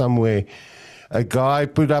saw somewhere, a guy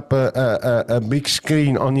put up a big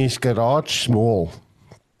screen on his garage wall.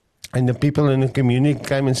 And the people in the community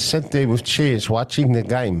came and sat there with chairs watching the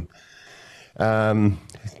game.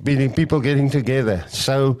 People getting together.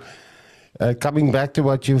 So coming back to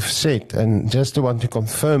what you've said, and just to want to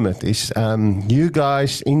confirm it, is you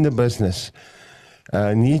guys in the business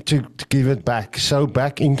need to give it back, so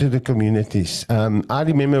back into the communities. I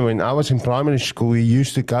remember when I was in primary school, we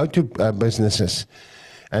used to go to businesses,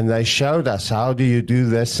 and they showed us, how do you do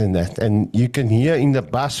this and that. And you can hear in the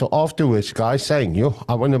bus or afterwards guys saying, yo,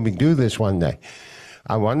 I want to do this one day.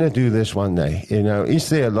 I want to do this one day. You know, is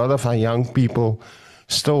there a lot of our young people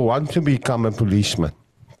still want to become a policeman?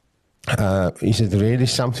 Is it really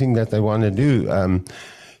something that they want to do?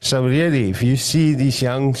 So really, if you see these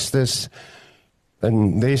youngsters,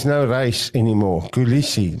 and there's no race anymore.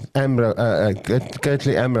 Kulisi,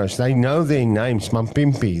 Kirtley Ambrose, they know their names,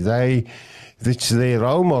 Mampimpi. It's their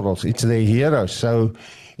role models, it's their heroes. So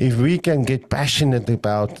if we can get passionate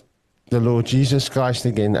about the Lord Jesus Christ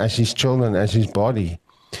again as his children, as his body,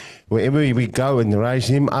 wherever we go and raise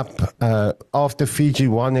him up after Fiji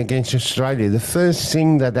won against Australia, the first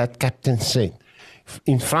thing that captain said,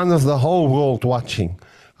 in front of the whole world watching,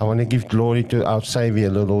 I want to give glory to our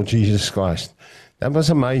Savior, the Lord Jesus Christ. That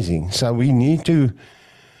was amazing. So we need to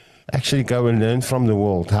actually go and learn from the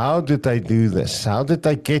world. How did they do this? How did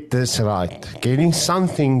they get this right? Getting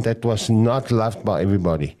something that was not loved by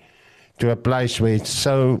everybody to a place where it's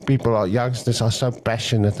so youngsters are so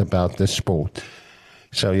passionate about this sport.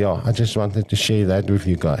 So yeah, I just wanted to share that with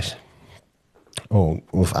you guys, or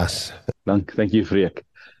with us. Thank you, Freek.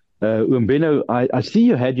 Benno, I see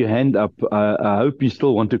you had your hand up. I hope you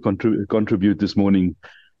still want to contribute this morning.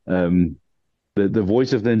 The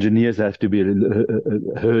voice of the engineers have to be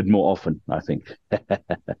heard more often, I think.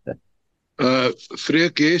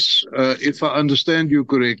 Freek, yes, if I understand you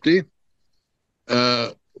correctly,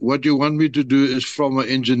 what you want me to do is, from an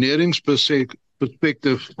engineering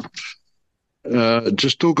perspective,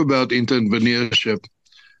 just talk about entrepreneurship.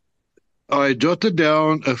 I jotted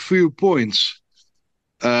down a few points,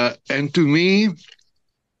 and to me,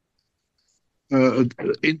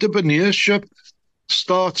 entrepreneurship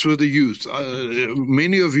starts with the youth.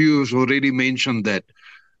 Many of you have already mentioned that.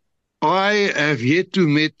 I have yet to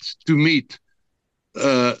meet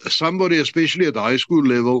somebody, especially at the high school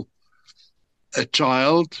level, a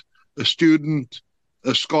child, a student,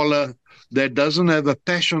 a scholar, that doesn't have a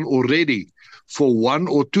passion already for one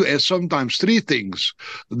or two, and sometimes three things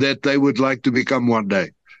that they would like to become one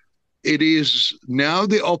day. it is now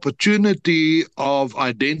the opportunity of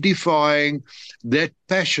identifying that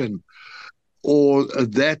passion or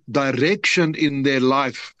that direction in their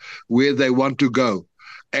life where they want to go,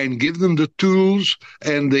 and give them the tools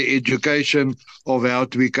and the education of how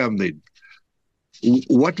to become them.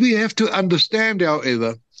 What we have to understand,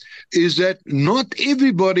 however, is that not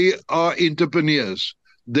everybody are entrepreneurs.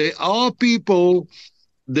 There are people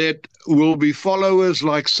that will be followers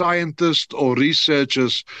like scientists or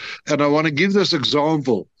researchers. And I want to give this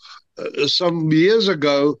example. Some years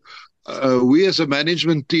ago, we as a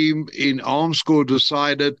management team in Armscore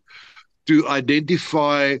decided to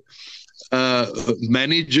identify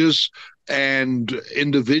managers and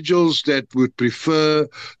individuals that would prefer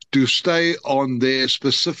to stay on their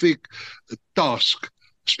specific task,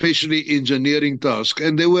 especially engineering task.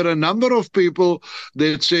 And there were a number of people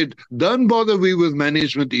that said, don't bother me with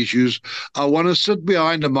management issues. I want to sit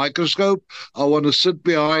behind a microscope. I want to sit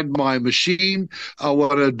behind my machine. I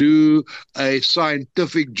want to do a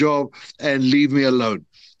scientific job and leave me alone.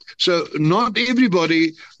 So not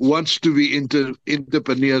everybody wants to be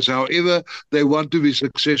entrepreneurs. However, they want to be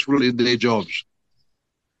successful in their jobs.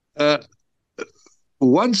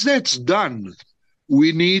 Once that's done,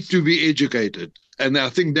 we need to be educated. And I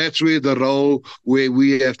think that's where the role where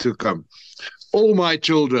we have to come. All my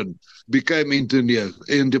children became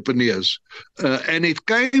entrepreneurs. And it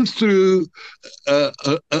came through a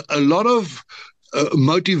lot of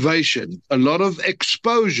motivation, a lot of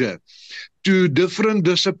exposure to different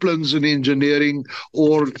disciplines in engineering,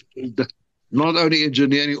 or not only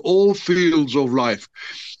engineering, all fields of life,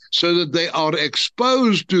 so that they are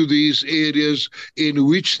exposed to these areas in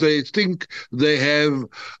which they think they have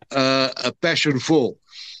a passion for,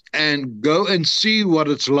 and go and see what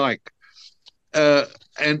it's like.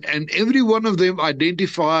 And every one of them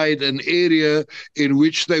identified an area in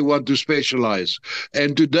which they want to specialize.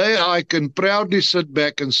 And today I can proudly sit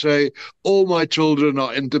back and say, all my children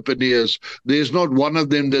are entrepreneurs. There's not one of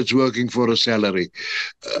them that's working for a salary.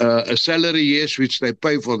 A salary, yes, which they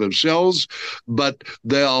pay for themselves, but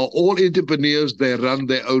they are all entrepreneurs. They run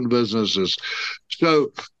their own businesses.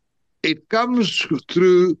 So it comes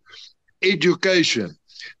through education.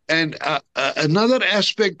 And another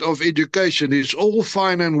aspect of education is all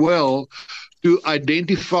fine and well to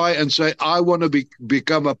identify and say, I want to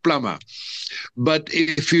become a plumber. But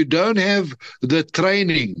if you don't have the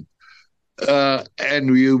training,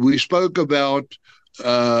 and we spoke about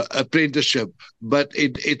apprenticeship, but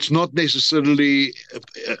it's not necessarily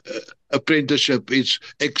apprenticeship. It's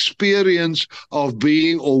experience of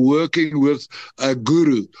being or working with a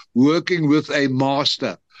guru, working with a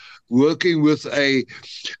master, working with a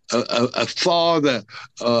father,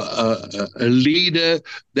 a leader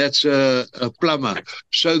that's a plumber,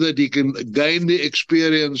 so that he can gain the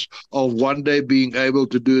experience of one day being able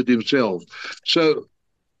to do it himself. So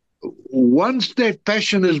once that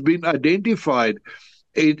passion has been identified,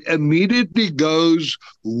 it immediately goes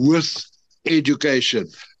with education,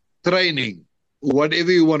 training,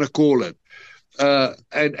 whatever you want to call it.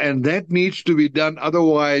 And that needs to be done.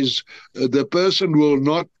 Otherwise, the person will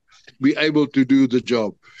not be able to do the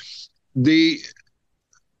job. The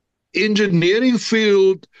engineering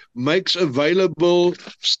field makes available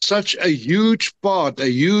such a huge part,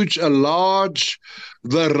 a large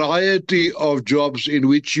variety of jobs in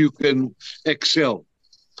which you can excel.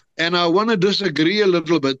 And I want to disagree a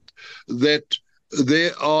little bit that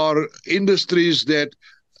there are industries that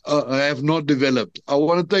have not developed. I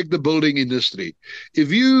want to take the building industry.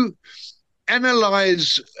 If you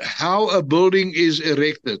analyze how a building is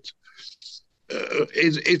erected,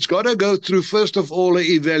 it's got to go through, first of all, an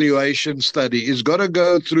evaluation study. It's got to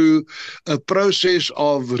go through a process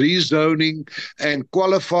of rezoning and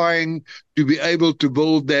qualifying to be able to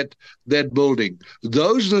build that building.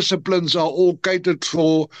 Those disciplines are all catered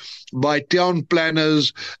for by town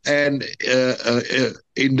planners and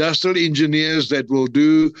industrial engineers that will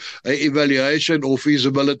do an evaluation or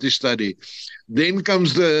feasibility study. Then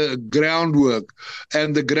comes the groundwork,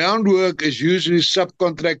 and the groundwork is usually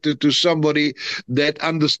subcontracted to somebody that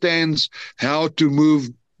understands how to move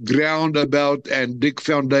ground about and dig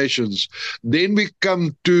foundations. Then we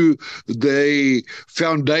come to the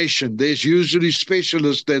foundation. There's usually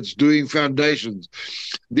specialists that's doing foundations.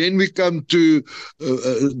 Then we come to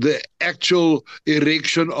the actual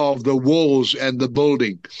erection of the walls and the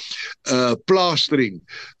building, plastering,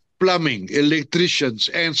 plumbing, electricians,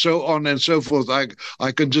 and so on and so forth.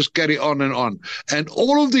 I can just carry on. And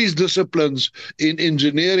all of these disciplines in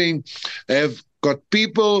engineering have got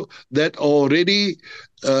people that are already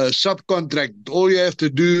subcontract. All you have to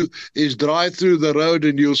do is drive through the road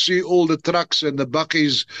and you'll see all the trucks and the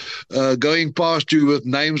buckies going past you with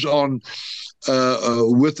names on,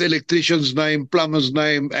 with electrician's name, plumber's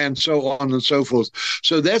name, and so on and so forth.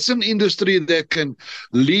 So that's an industry that can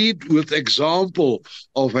lead with example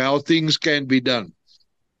of how things can be done.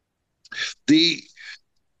 The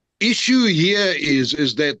issue here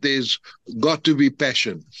is that there's got to be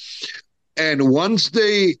passion. And once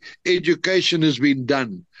the education has been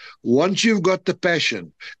done, once you've got the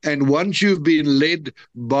passion, and once you've been led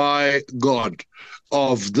by God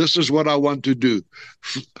of this is what I want to do,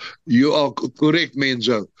 you are correct,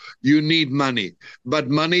 Menzo. You need money, but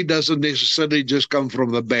money doesn't necessarily just come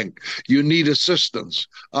from the bank. You need assistance.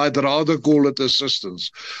 I'd rather call it assistance.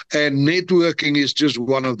 And networking is just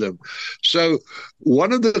one of them. So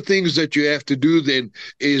one of the things that you have to do then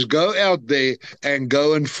is go out there and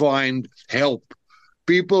go and find help,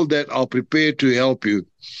 people that are prepared to help you.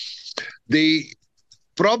 The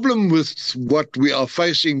problem with what we are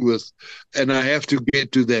facing with, and I have to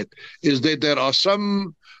get to that, is that there are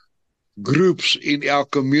some groups in our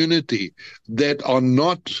community that are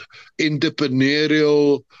not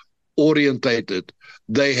entrepreneurial orientated.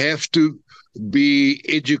 They have to be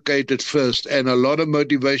educated first, and a lot of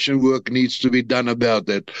motivation work needs to be done about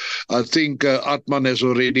that. I think Atman has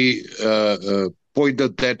already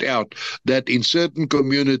pointed that out, that in certain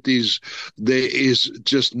communities there is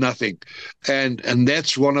just nothing, and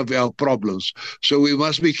that's one of our problems. So we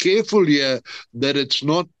must be careful here that it's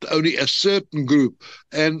not only a certain group,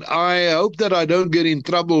 and I hope that I don't get in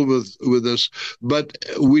trouble with this, but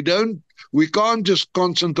we can't just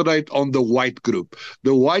concentrate on the white group.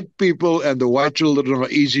 The white people and the white children are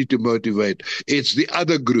easy to motivate. It's the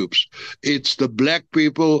other groups. It's the black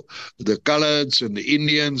people, the coloreds, and the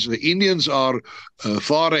Indians. The Indians are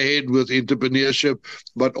far ahead with entrepreneurship,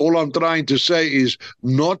 but all I'm trying to say is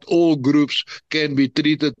not all groups can be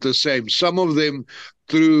treated the same. Some of them,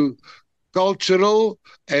 through cultural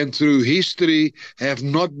and through history, have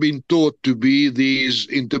not been taught to be these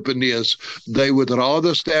entrepreneurs. They would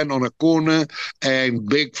rather stand on a corner and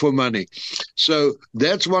beg for money. So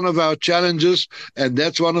that's one of our challenges, and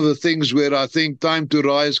that's one of the things where I think Time to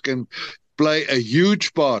Rise can play a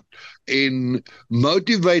huge part in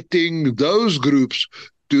motivating those groups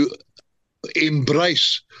to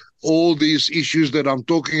embrace all these issues that I'm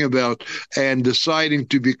talking about and deciding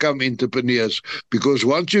to become entrepreneurs. Because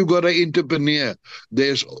once you've got an entrepreneur,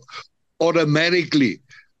 there's automatically,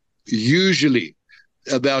 usually,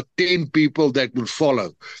 about 10 people that will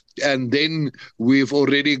follow. And then we've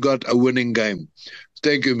already got a winning game.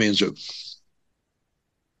 Thank you, Menzo.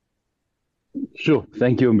 Sure.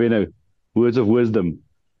 Thank you, Mbeno. Words of wisdom.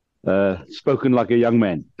 Spoken like a young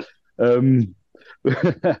man.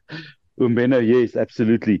 Mbeno, yes,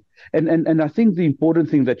 absolutely. And I think the important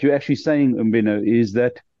thing that you're actually saying, Mbeno, is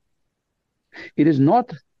that it is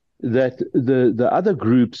not that the other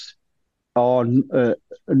groups are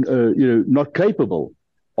not capable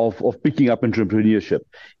of picking up entrepreneurship.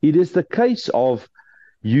 It is the case of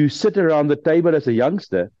you sit around the table as a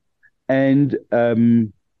youngster and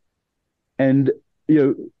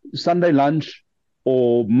Sunday lunch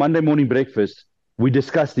or Monday morning breakfast, we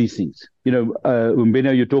discuss these things.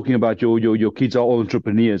 Mbeno, you're talking about your kids are all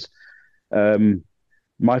entrepreneurs.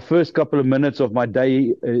 My first couple of minutes of my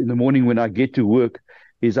day in the morning when I get to work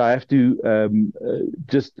is I have to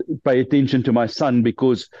just pay attention to my son,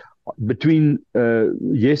 because between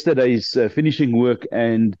yesterday's finishing work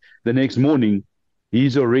and the next morning,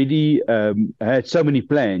 he's already had so many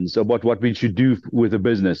plans about what we should do with the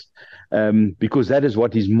business, because that is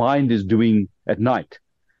what his mind is doing at night,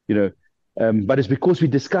 But it's because we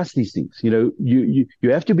discuss these things. You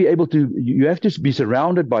have to be able to. You have to be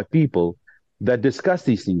surrounded by people that discuss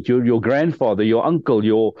these things. Your grandfather, your uncle,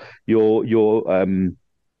 your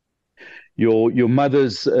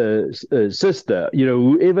mother's sister.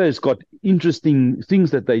 Whoever has got interesting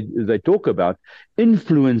things that they talk about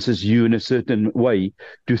influences you in a certain way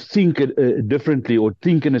to think differently or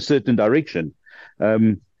think in a certain direction.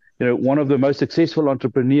 One of the most successful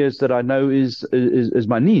entrepreneurs that I know is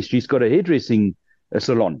my niece. She's got a hairdressing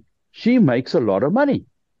salon. She makes a lot of money,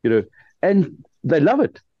 and they love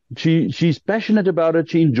it. She's passionate about it.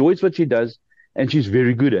 She enjoys what she does, and she's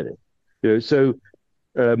very good at it. So,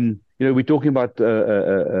 we're talking about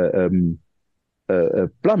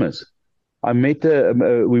plumbers. I met.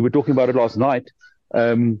 We were talking about it last night.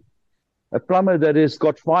 A plumber that has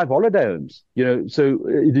got 5 holiday homes, so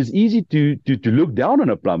it is easy to look down on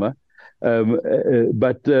a plumber.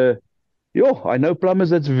 But I know plumbers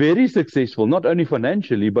that's very successful, not only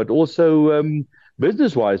financially, but also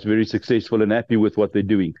business-wise, very successful and happy with what they're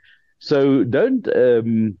doing. So don't,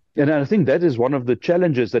 and I think that is one of the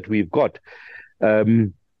challenges that we've got.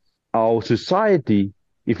 Our society,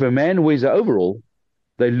 if a man wears an overall,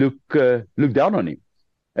 they look down on him,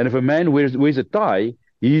 and if a man wears a tie,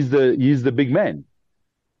 he's the big man.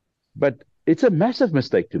 But it's a massive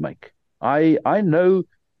mistake to make. I know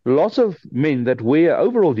lots of men that wear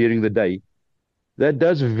overall during the day that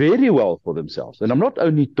does very well for themselves, and I'm not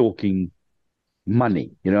only talking money.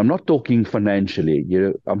 I'm not talking financially.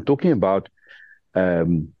 I'm talking about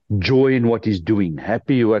joy in what he's doing,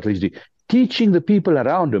 happy what he's doing, teaching the people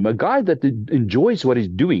around him. A guy that enjoys what he's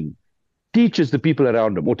doing teaches the people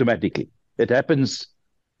around him automatically. It happens.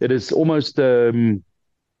 It is almost, can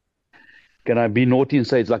I be naughty and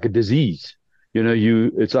say it's like a disease?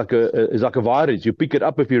 It's like a virus. You pick it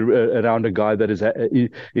up if you're around a guy that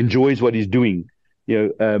enjoys what he's doing.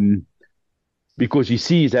 Because you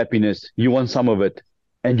see his happiness, you want some of it,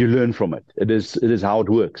 and you learn from it. It is how it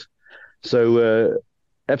works. So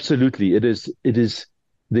absolutely, it is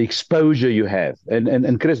the exposure you have,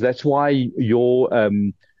 and Chris, that's why your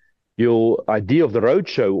idea of the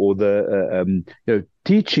roadshow or the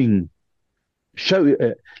teaching show,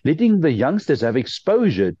 letting the youngsters have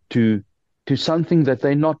exposure to something that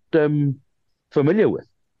they're not familiar with.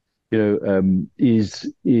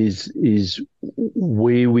 Is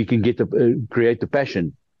where we can get create the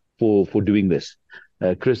passion for doing this.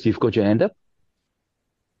 Chris, you've got your hand up.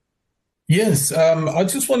 Yes, I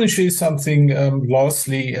just want to share something.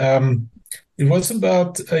 Lastly, it was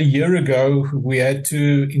about a year ago we had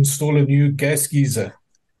to install a new gas geyser.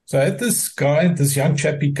 So I had this young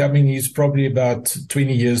chappie coming. He's probably about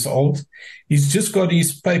 20 years old. He's just got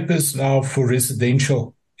his papers now for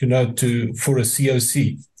residential, for a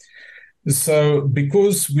COC. So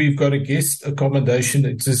because we've got a guest accommodation,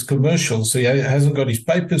 it is commercial, so he hasn't got his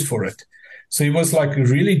papers for it. So he was like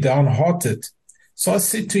really downhearted. So I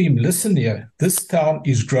said to him, listen here, this town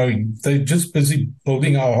is growing. They're just busy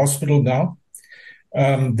building our hospital now.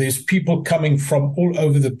 There's people coming from all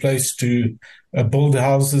over the place to build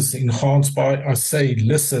houses in Gansbaai. I say,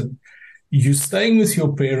 listen, you're staying with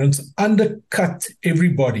your parents, undercut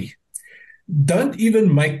everybody. Don't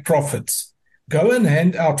even make profits. Go and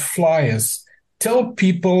hand out flyers. Tell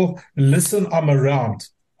people, listen, I'm around.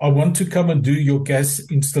 I want to come and do your gas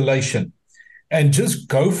installation. And just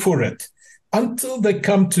go for it until they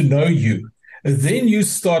come to know you. Then you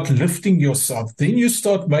start lifting yourself. Then you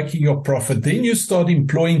start making your profit. Then you start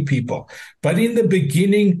employing people. But in the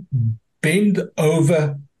beginning, bend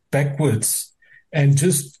over backwards and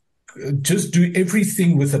just do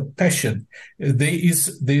everything with a passion.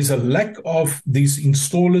 There's a lack of these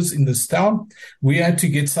installers in this town. We had to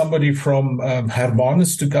get somebody from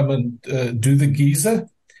Hermanus to come and do the geyser.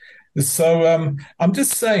 So I'm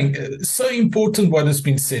just saying, so important what has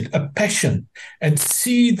been said, a passion, and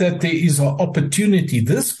see that there is an opportunity.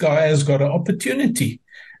 This guy has got an opportunity,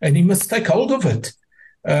 and he must take hold of it.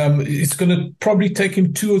 It's going to probably take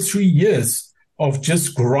him 2 or 3 years of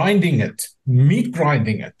just grinding it, meat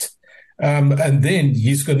grinding it. And then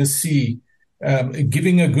he's going to see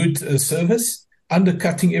giving a good service,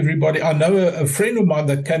 undercutting everybody. I know a friend of mine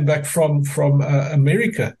that came back from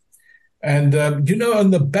America. And,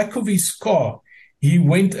 on the back of his car, he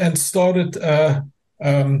went and started a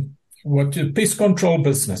pest control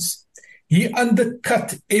business. He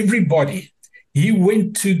undercut everybody. He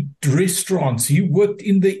went to restaurants. He worked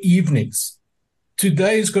in the evenings.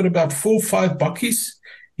 Today he's got about 4 or 5 bakkies.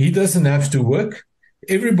 He doesn't have to work.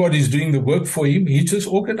 Everybody's doing the work for him. He just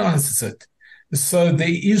organizes it. So there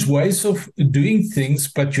is ways of doing things,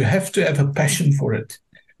 but you have to have a passion for it.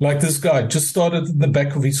 Like this guy just started in the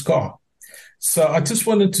back of his car. So I just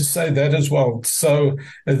wanted to say that as well. So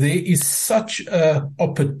there is such an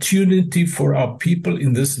opportunity for our people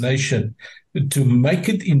in this nation to make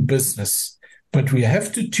it in business. But we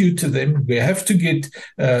have to tutor them. We have to get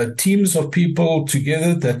teams of people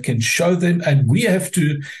together that can show them. And we have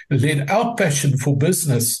to let our passion for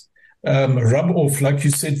business rub off, like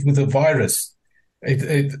you said, with a virus.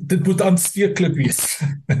 Dit moet aansteeklik wees.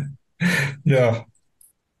 Yeah.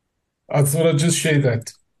 I thought I'd just share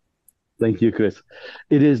that. Thank you, Chris.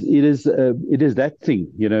 It is that thing,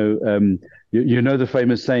 you know the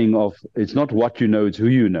famous saying of, it's not what you know, it's who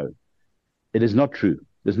you know. It is not true.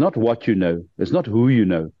 It's not what you know. It's not who you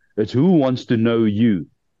know. It's who wants to know you.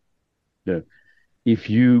 If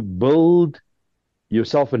you build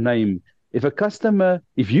yourself a name, if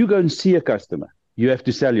you go and see a customer, you have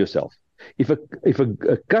to sell yourself. If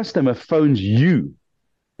a customer phones you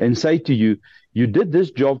and say to you, you did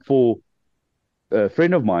this job for a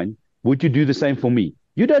friend of mine, would you do the same for me?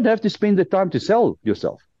 You don't have to spend the time to sell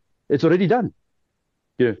yourself. It's already done.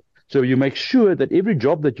 So you make sure that every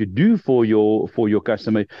job that you do for your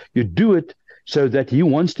customer, you do it so that he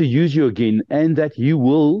wants to use you again, and that you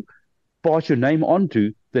will pass your name on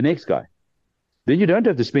to the next guy. Then you don't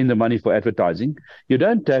have to spend the money for advertising. You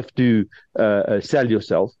don't have to sell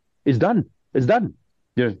yourself. It's done. It's done.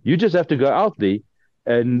 You just have to go out there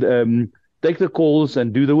and take the calls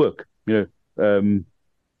and do the work.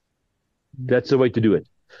 That's the way to do it.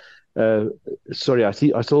 Sorry, I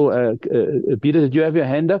saw Peter. Did you have your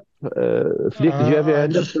hand up? Flick, did you have your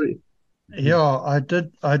hand up? Sorry. Yeah, I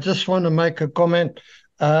did. I just want to make a comment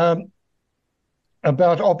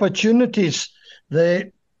about opportunities.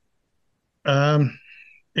 They, in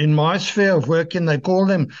my sphere of working, they call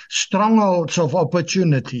them strongholds of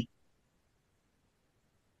opportunity.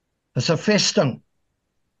 It's a vesting.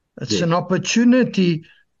 It's an opportunity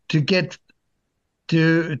to get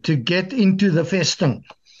into the vesting,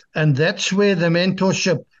 and that's where the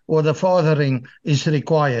mentorship or the fathering is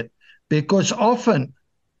required, because often.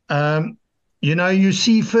 You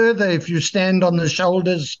see further if you stand on the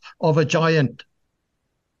shoulders of a giant.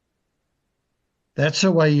 That's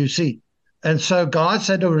the way you see. And so guys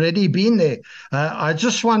had already been there. I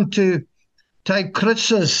just want to take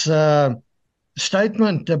Chris's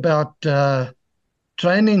statement about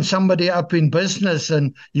training somebody up in business,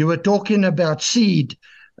 and you were talking about seed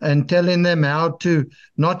and telling them how to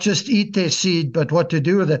not just eat their seed, but what to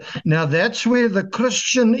do with it. Now, that's where the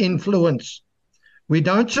Christian influence. We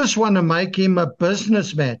don't just want to make him a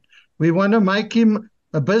businessman. We want to make him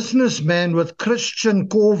a businessman with Christian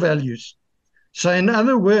core values. So in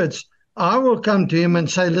other words, I will come to him and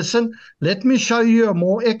say, listen, let me show you a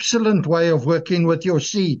more excellent way of working with your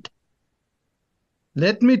seed.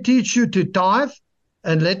 Let me teach you to tithe,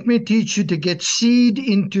 and let me teach you to get seed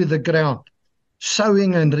into the ground,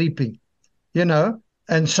 sowing and reaping,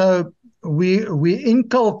 And so we're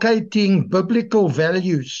inculcating biblical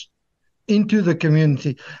values into the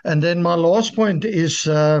community. And then my last point is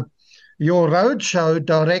your roadshow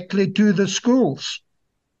directly to the schools.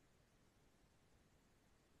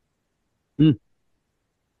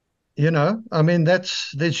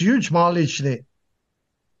 There's huge mileage there.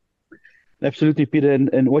 Absolutely, Peter.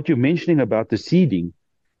 And what you're mentioning about the seeding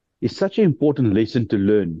is such an important lesson to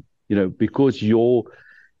learn, because you're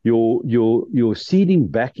seeding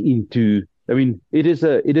back into. I mean, it is.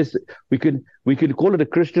 We could call it a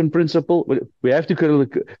Christian principle, but we have to call it.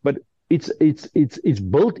 But it's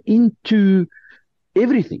built into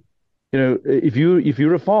everything. If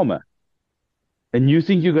you're a farmer, and you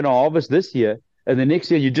think you're going to harvest this year, and the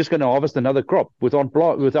next year you're just going to harvest another crop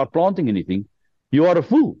without planting anything, you are a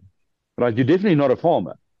fool, right? You're definitely not a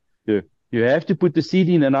farmer. You have to put the seed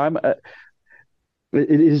in, and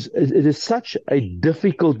it is such a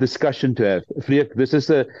difficult discussion to have. This is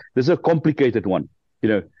a complicated one.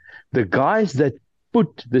 The guys that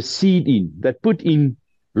put the seed in, that put in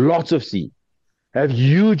lots of seed, have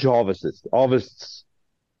huge harvests.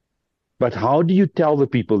 But how do you tell the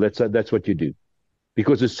people that's what you do?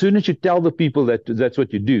 Because as soon as you tell the people that that's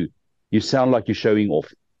what you do, you sound like you're showing off.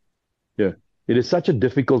 It is such a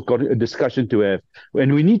difficult discussion to have,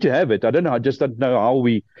 and we need to have it. I just don't know how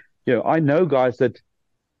we. I know guys that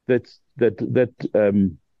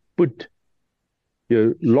put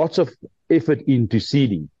lots of effort into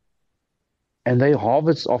seeding, and their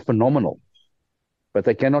harvests are phenomenal, but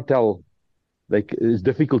they cannot tell. It's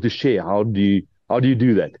difficult to share. How do you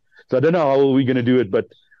do that? So I don't know how we're going to do it, but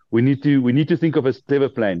we need to think of a clever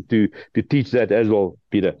plan to teach that as well,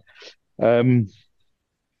 Peter.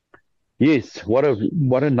 Yes, what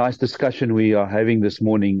a nice discussion we are having this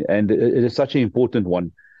morning, and it is such an important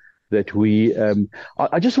one that we.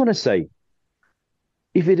 I just want to say,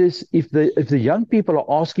 if the young people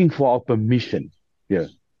are asking for our permission,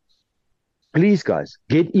 please, guys,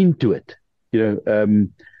 get into it.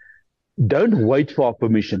 Don't wait for our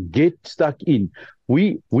permission. Get stuck in.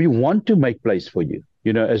 We want to make place for you.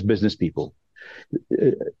 As business people,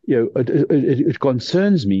 it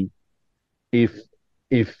concerns me if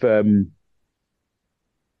a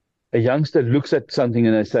youngster looks at something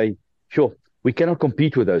and they say, sure, we cannot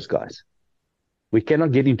compete with those guys. We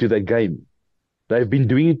cannot get into that game. They've been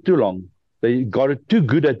doing it too long. They got it too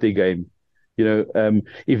good at their game.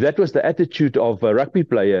 If that was the attitude of a rugby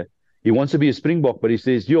player, he wants to be a Springbok, but he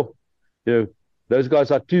says, those guys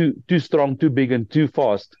are too strong, too big, and too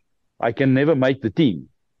fast. I can never make the team.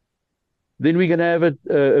 Then we're going to have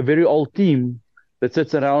a very old team that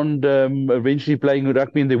sits around eventually playing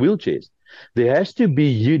rugby in their wheelchairs. There has to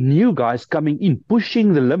be new guys coming in,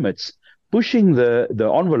 pushing the limits, pushing the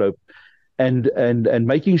envelope, and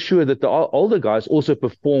making sure that the older guys also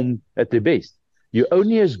perform at their best. You're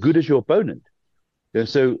only as good as your opponent.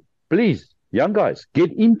 So please Young guys,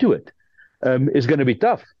 get into it. It's going to be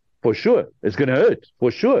tough, for sure. It's going to hurt,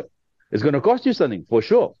 for sure. It's going to cost you something, for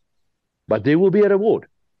sure. But there will be a reward.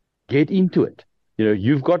 Get into it.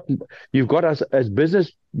 You've got us as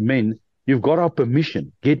businessmen. You've got our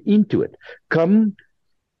permission. Get into it. Come,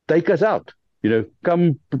 take us out.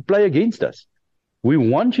 Come play against us. We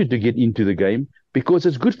want you to get into the game because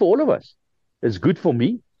it's good for all of us. It's good for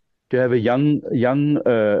me to have a young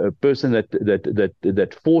person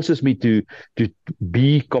that forces me to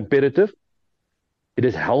be competitive. It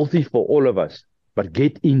is healthy for all of us. But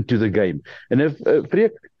get into the game. And if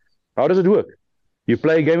Freek, how does it work? You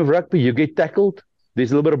play a game of rugby, you get tackled,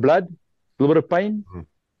 there's a little bit of blood, a little bit of pain.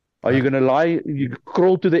 Are you going to lie, you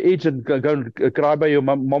crawl to the edge and go and cry by your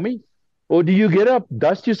mommy? Or do you get up,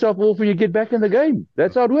 dust yourself off, and you get back in the game?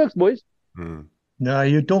 That's how it works, boys. No,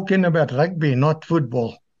 you're talking about rugby, not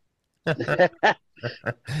football. Yeah,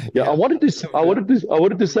 I wanted to say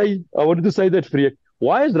that, Freek.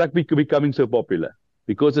 Why is rugby becoming so popular?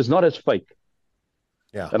 Because it's not as fake.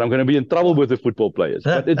 Yeah. And I'm going to be in trouble with the football players.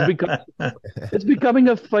 But it's becoming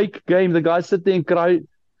a fake game. The guys sit there and cry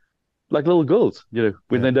like little girls,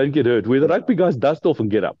 when they don't get hurt. Where the rugby guys dust off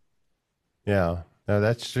and get up. Yeah, no,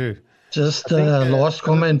 that's true. Just last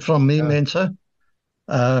comment from me, Mensa.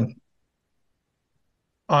 I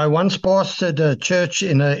once pastored a church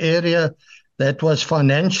in an area that was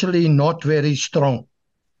financially not very strong.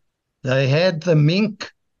 They had the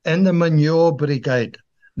mink and the manure brigade.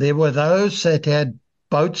 There were those that had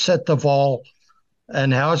boats at the Vaal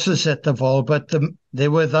and houses at the Vaal, but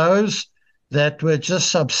there were those that were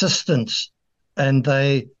just subsistence, and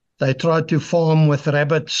they tried to farm with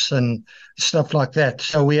rabbits and stuff like that.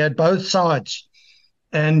 So we had both sides.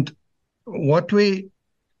 And eventually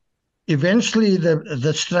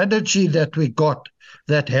the strategy that we got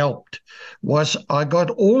that helped was I got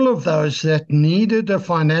all of those that needed a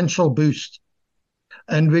financial boost.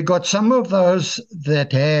 And we got some of those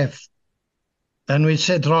that have. And we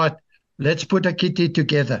said, right, let's put a kitty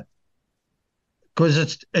together.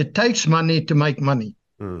 Because it takes money to make money.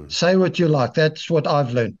 Say what you like. That's what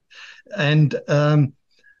I've learned. And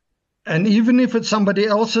even if it's somebody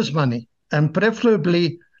else's money, and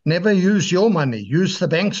preferably never use your money, use the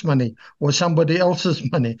bank's money or somebody else's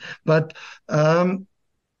money. But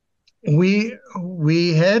we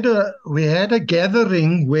had a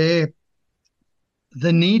gathering where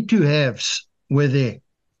the need to haves were there.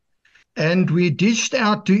 And we dished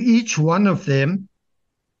out to each one of them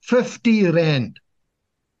 50 rand.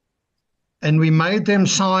 And we made them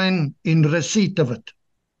sign in receipt of it.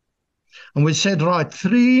 And we said, right,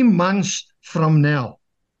 3 months from now,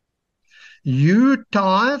 you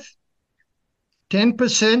tithe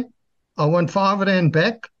 10%, I want 5 rand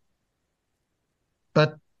back,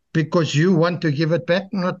 but because you want to give it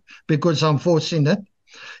back, not because I'm forcing it.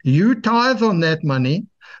 You tithe on that money,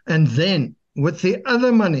 and then with the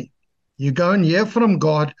other money, you go and hear from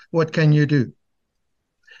God, what can you do?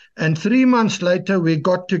 And 3 months later, we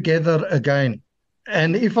got together again.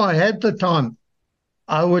 And if I had the time,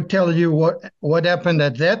 I would tell you what happened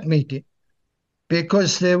at that meeting.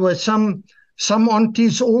 Because there were some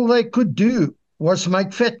aunties, all they could do was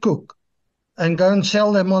make fat cook and go and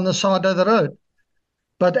sell them on the side of the road.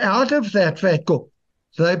 But out of that fat cook,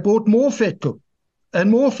 they bought more fat cook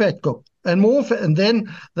and more fat cook and more fat. And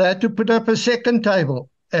then they had to put up a second table.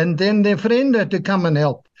 And then their friend had to come and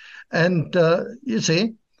help. And you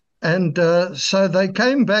see, and so they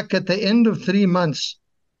came back at the end of 3 months.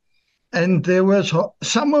 And there was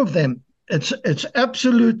some of them, it's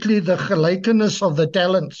absolutely the gelykenis of the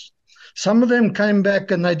talents. Some of them came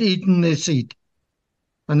back and they'd eaten their seed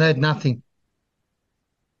and they had nothing.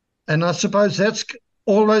 And I suppose that's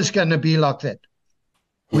always going to be like that.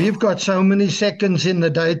 We've got so many seconds in the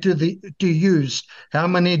day to use. How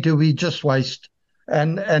many do we just waste?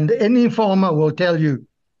 And any farmer will tell you,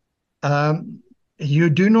 you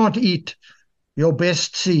do not eat your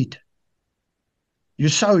best seed. You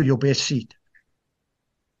sow your best seed.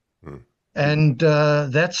 And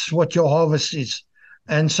that's what your harvest is.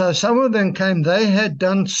 And so some of them came, they had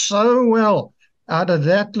done so well out of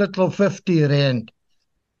that little 50 rand.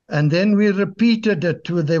 And then we repeated it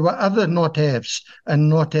to, there were other not-haves and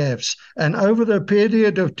not-haves. And over the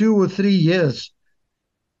period of 2 or 3 years,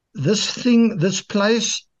 this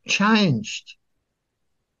place changed.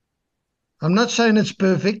 I'm not saying it's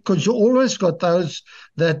perfect, because you always got those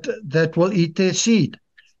that will eat their seed.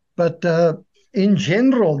 But in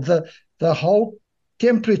general, the whole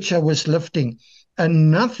temperature was lifting,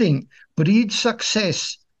 and nothing breeds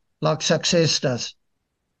success like success does.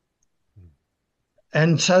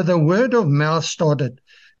 And so the word of mouth started.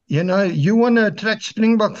 You know, you want to attract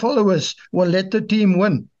Springbok followers, well, let the team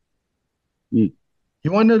win. Mm.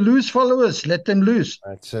 You want to lose followers, let them lose.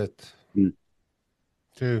 That's it. Mm.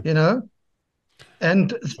 True. You know?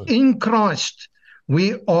 And in Christ,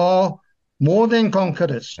 we are more than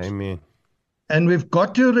conquerors. Amen. And we've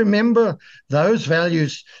got to remember those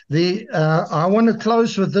values. I want to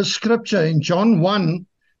close with this scripture in John 1,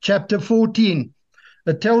 chapter 14.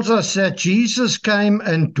 It tells us that Jesus came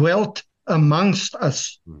and dwelt amongst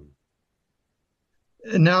us.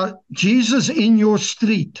 Now, Jesus in your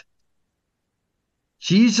street,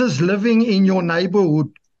 Jesus living in your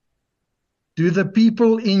neighborhood, do the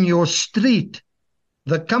people in your street,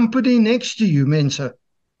 the company next to you, Mensa,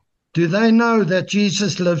 do they know that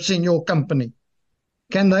Jesus lives in your company?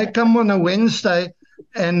 Can they come on a Wednesday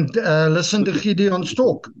and listen to Gideon's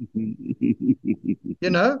talk? You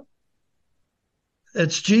know?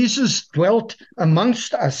 It's Jesus dwelt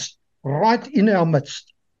amongst us, right in our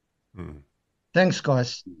midst. Thanks,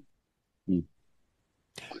 guys.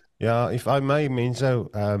 Yeah, if I may,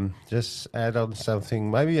 Menzo, just add on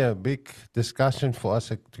something. Maybe a big discussion for us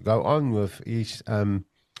to go on with is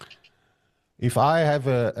if I have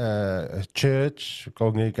a church,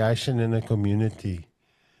 congregation in a community,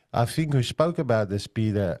 I think we spoke about this,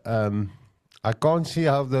 Peter. I can't see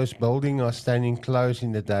how those buildings are standing closed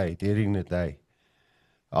in the day, during the day.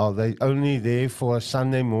 Are they only there for a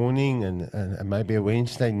Sunday morning and maybe a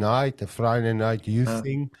Wednesday night, a Friday night youth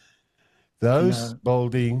thing? Those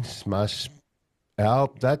buildings must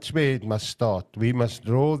help. That's where it must start. We must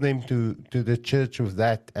draw them to the church with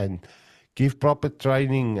that and give proper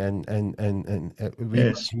training and we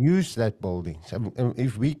must use that buildings.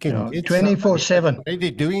 If we can get 24/7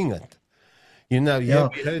 already doing it. You know, we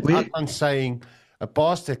heard Atman saying a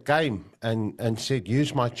pastor came and said,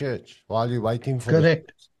 use my church while you're waiting for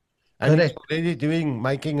Correct. And it's already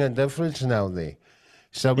making a difference now there.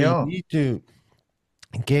 So we need to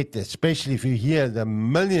get, especially if you hear the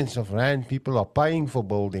millions of rand people are paying for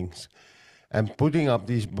buildings and putting up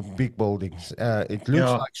these big buildings. It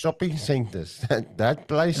looks like shopping centers. That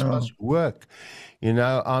place must work. You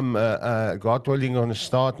know, I'm, God willing, going to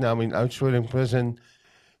start now in Oudtshoorn prison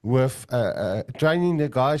with training the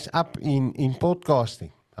guys up in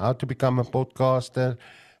podcasting, how to become a podcaster,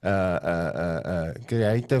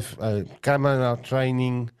 creative camera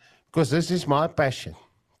training, because this is my passion.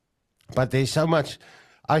 But there's so much.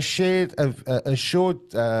 I shared a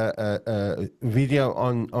short video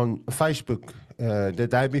on Facebook the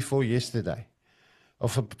day before yesterday,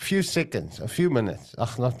 of a few seconds, a few minutes,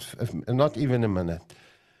 not even a minute,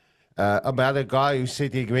 about a guy who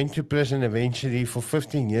said he went to prison eventually for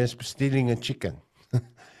 15 years for stealing a chicken.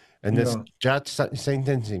 And the judge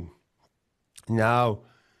sentenced him. Now,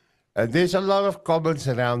 there's a lot of comments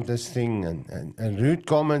around this thing and rude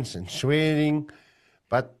comments and swearing,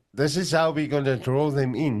 but this is how we're going to draw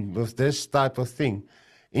them in with this type of thing.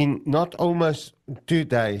 In not almost 2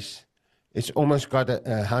 days, it's almost got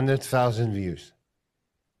 100,000 views.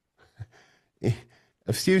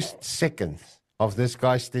 A few seconds of this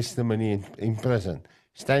guy's testimony in prison,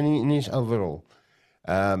 standing in his overall.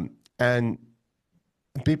 And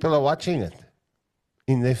people are watching it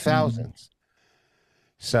in their thousands.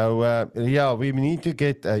 So, we need to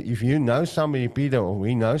get, if you know somebody, Peter, or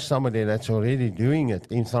we know somebody that's already doing it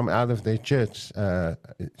in some out of their church,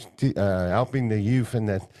 helping the youth and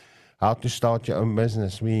that, how to start your own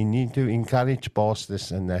business. We need to encourage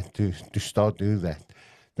pastors and that to start do that.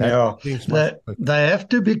 They have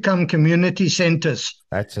to become community centers.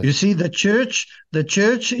 That's it. You see, the church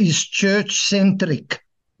is church-centric.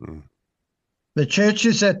 The church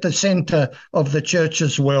is at the center of the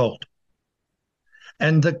church's world.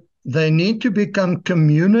 And they need to become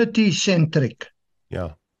community-centric.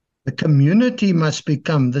 Yeah. The community must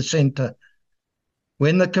become the center.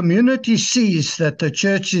 When the community sees that the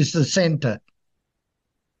church is the center,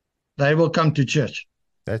 they will come to church.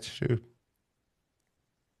 That's true.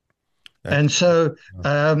 And so,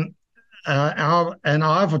 I've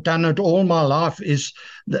done it all my life, is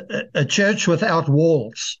a church without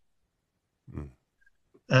walls.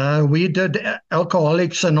 We did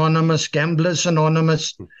Alcoholics Anonymous, Gamblers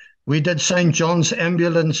Anonymous. We did St. John's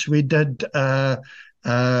Ambulance. We did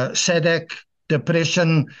SADC,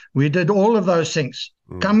 Depression. We did all of those things.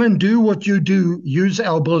 Come and do what you do. Use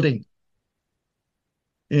our building.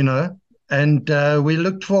 You know, and we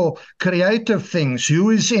looked for creative things.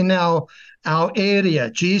 Who is in our area?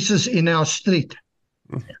 Jesus in our street.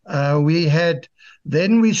 Then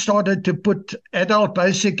we started to put adult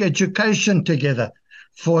basic education together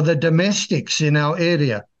for the domestics in our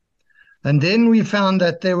area. And then we found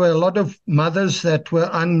that there were a lot of mothers that were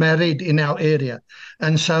unmarried in our area.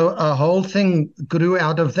 And so a whole thing grew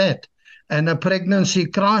out of that. And a pregnancy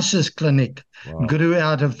crisis clinic grew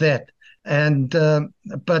out of that. And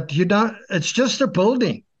but it's just a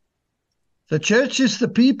building. The church is the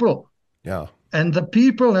people. Yeah. And the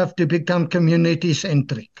people have to become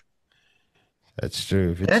community-centric. That's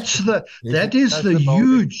true. That is the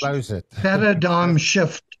huge paradigm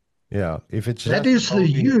shift. Yeah, if it's that is the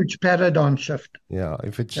huge paradigm shift. Yeah,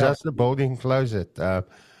 if it's just a building, close it.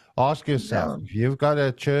 Ask yourself, if you've got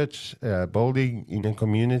a church building in a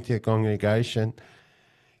community, a congregation,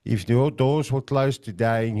 if your doors were closed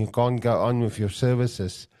today and you can't go on with your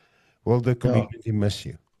services, will the community miss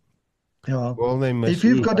you? Yeah. Will they miss if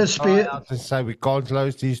you've you? got a spare, and say we can't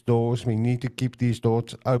close these doors, we need to keep these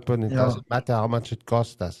doors open. It doesn't matter how much it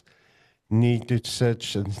costs us. Need to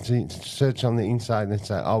search on the inside and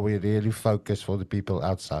say, are we really focused for the people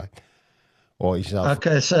outside, or is our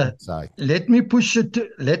outside? Let me push it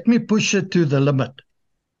to the limit.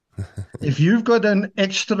 If you've got an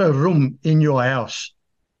extra room in your house,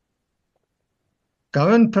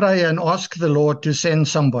 go and pray and ask the Lord to send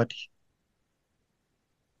somebody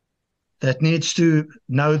that needs to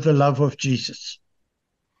know the love of Jesus.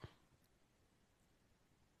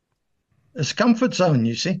 It's comfort zone,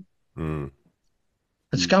 you see.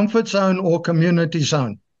 It's comfort zone or community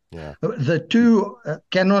zone. Yeah. The two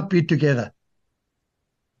cannot be together.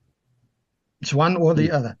 It's one or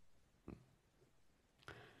the other.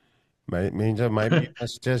 Maybe you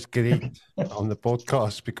must just get it on the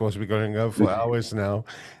podcast, because we're going to go for hours now.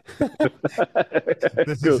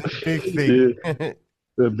 This is a big thing. Yeah.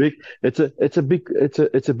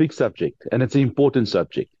 It's a big subject, and it's an important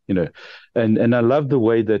subject, and I love the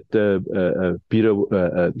way that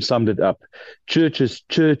Peter summed it up. Church is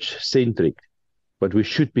church centric, but we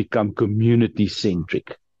should become community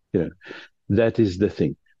centric. That is the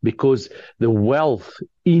thing, because the wealth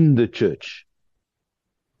in the church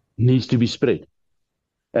needs to be spread,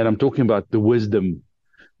 and I'm talking about the wisdom,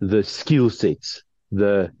 the skill sets,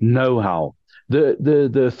 the know-how,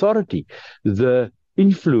 the authority, the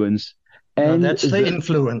influence, and that's the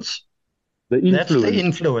influence. The influence. That's the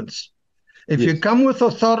influence. If you come with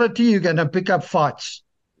authority, you're going to pick up fights.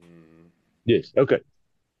 Yes. Okay.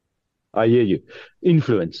 I hear you.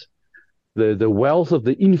 Influence. The wealth of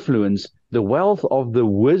the influence, the wealth of the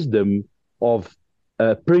wisdom of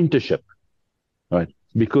apprenticeship, right?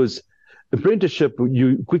 Because apprenticeship,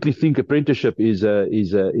 you quickly think apprenticeship is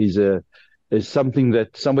something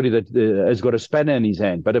that somebody that has got a spanner in his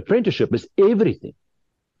hand, but apprenticeship is everything.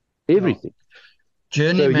 Everything.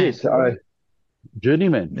 Journeyman. So, yes,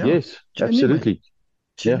 journeyman. Yeah. Yes, Journeyman. absolutely.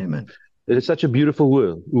 Journeyman. Yeah. It is such a beautiful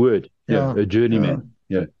word. Yeah. A journeyman.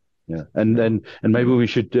 Yeah. And maybe we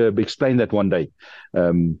should explain that one day.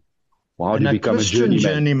 How do you become a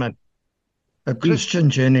journeyman? A Christian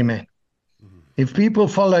journeyman. If people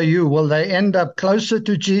follow you, will they end up closer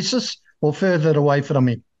to Jesus or further away from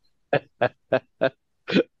him?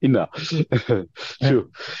 Enough. Sure.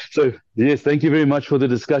 So, yes, thank you very much for the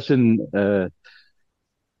discussion,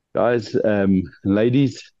 guys,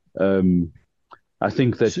 ladies. I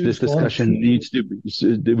think that this discussion needs to be,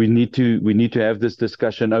 we need to have this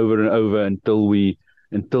discussion over and over until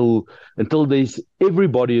there's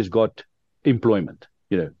everybody has got employment,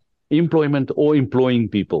 employment or employing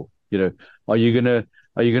people. Are you gonna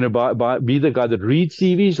be the guy that reads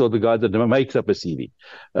CVs or the guy that makes up a CV?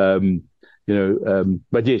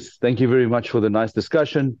 But yes, thank you very much for the nice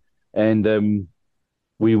discussion, and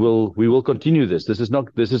we will continue this. This is not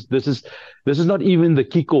even the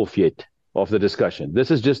kickoff yet of the discussion. This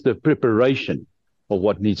is just the preparation of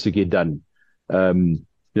what needs to get done.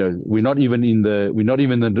 We're not even in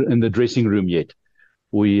the dressing room yet.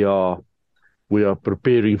 We are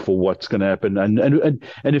preparing for what's going to happen. And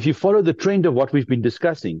if you follow the trend of what we've been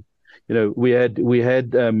discussing, we had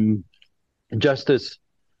justice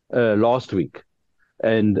last week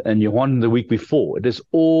and Johan the week before. It is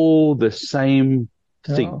all the same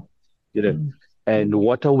thing, And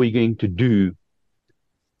what are we going to do?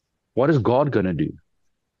 What is God going to do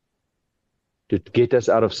to get us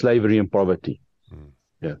out of slavery and poverty?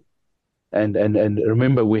 Yeah. And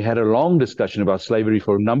remember, we had a long discussion about slavery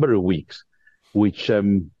for a number of weeks, which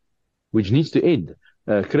needs to end.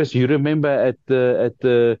 Chris, you remember at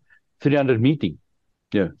the 300 meeting,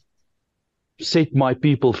 set my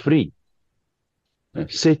people free.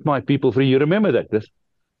 Set my people free. You remember that, Chris?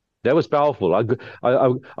 That was powerful. I got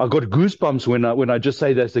goosebumps when I just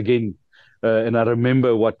say this again, and I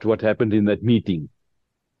remember what happened in that meeting.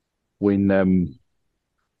 When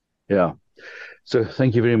So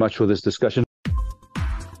thank you very much for this discussion.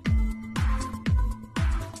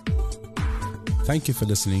 Thank you for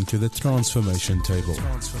listening to the Transformation Table,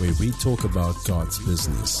 where we talk about God's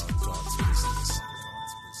business.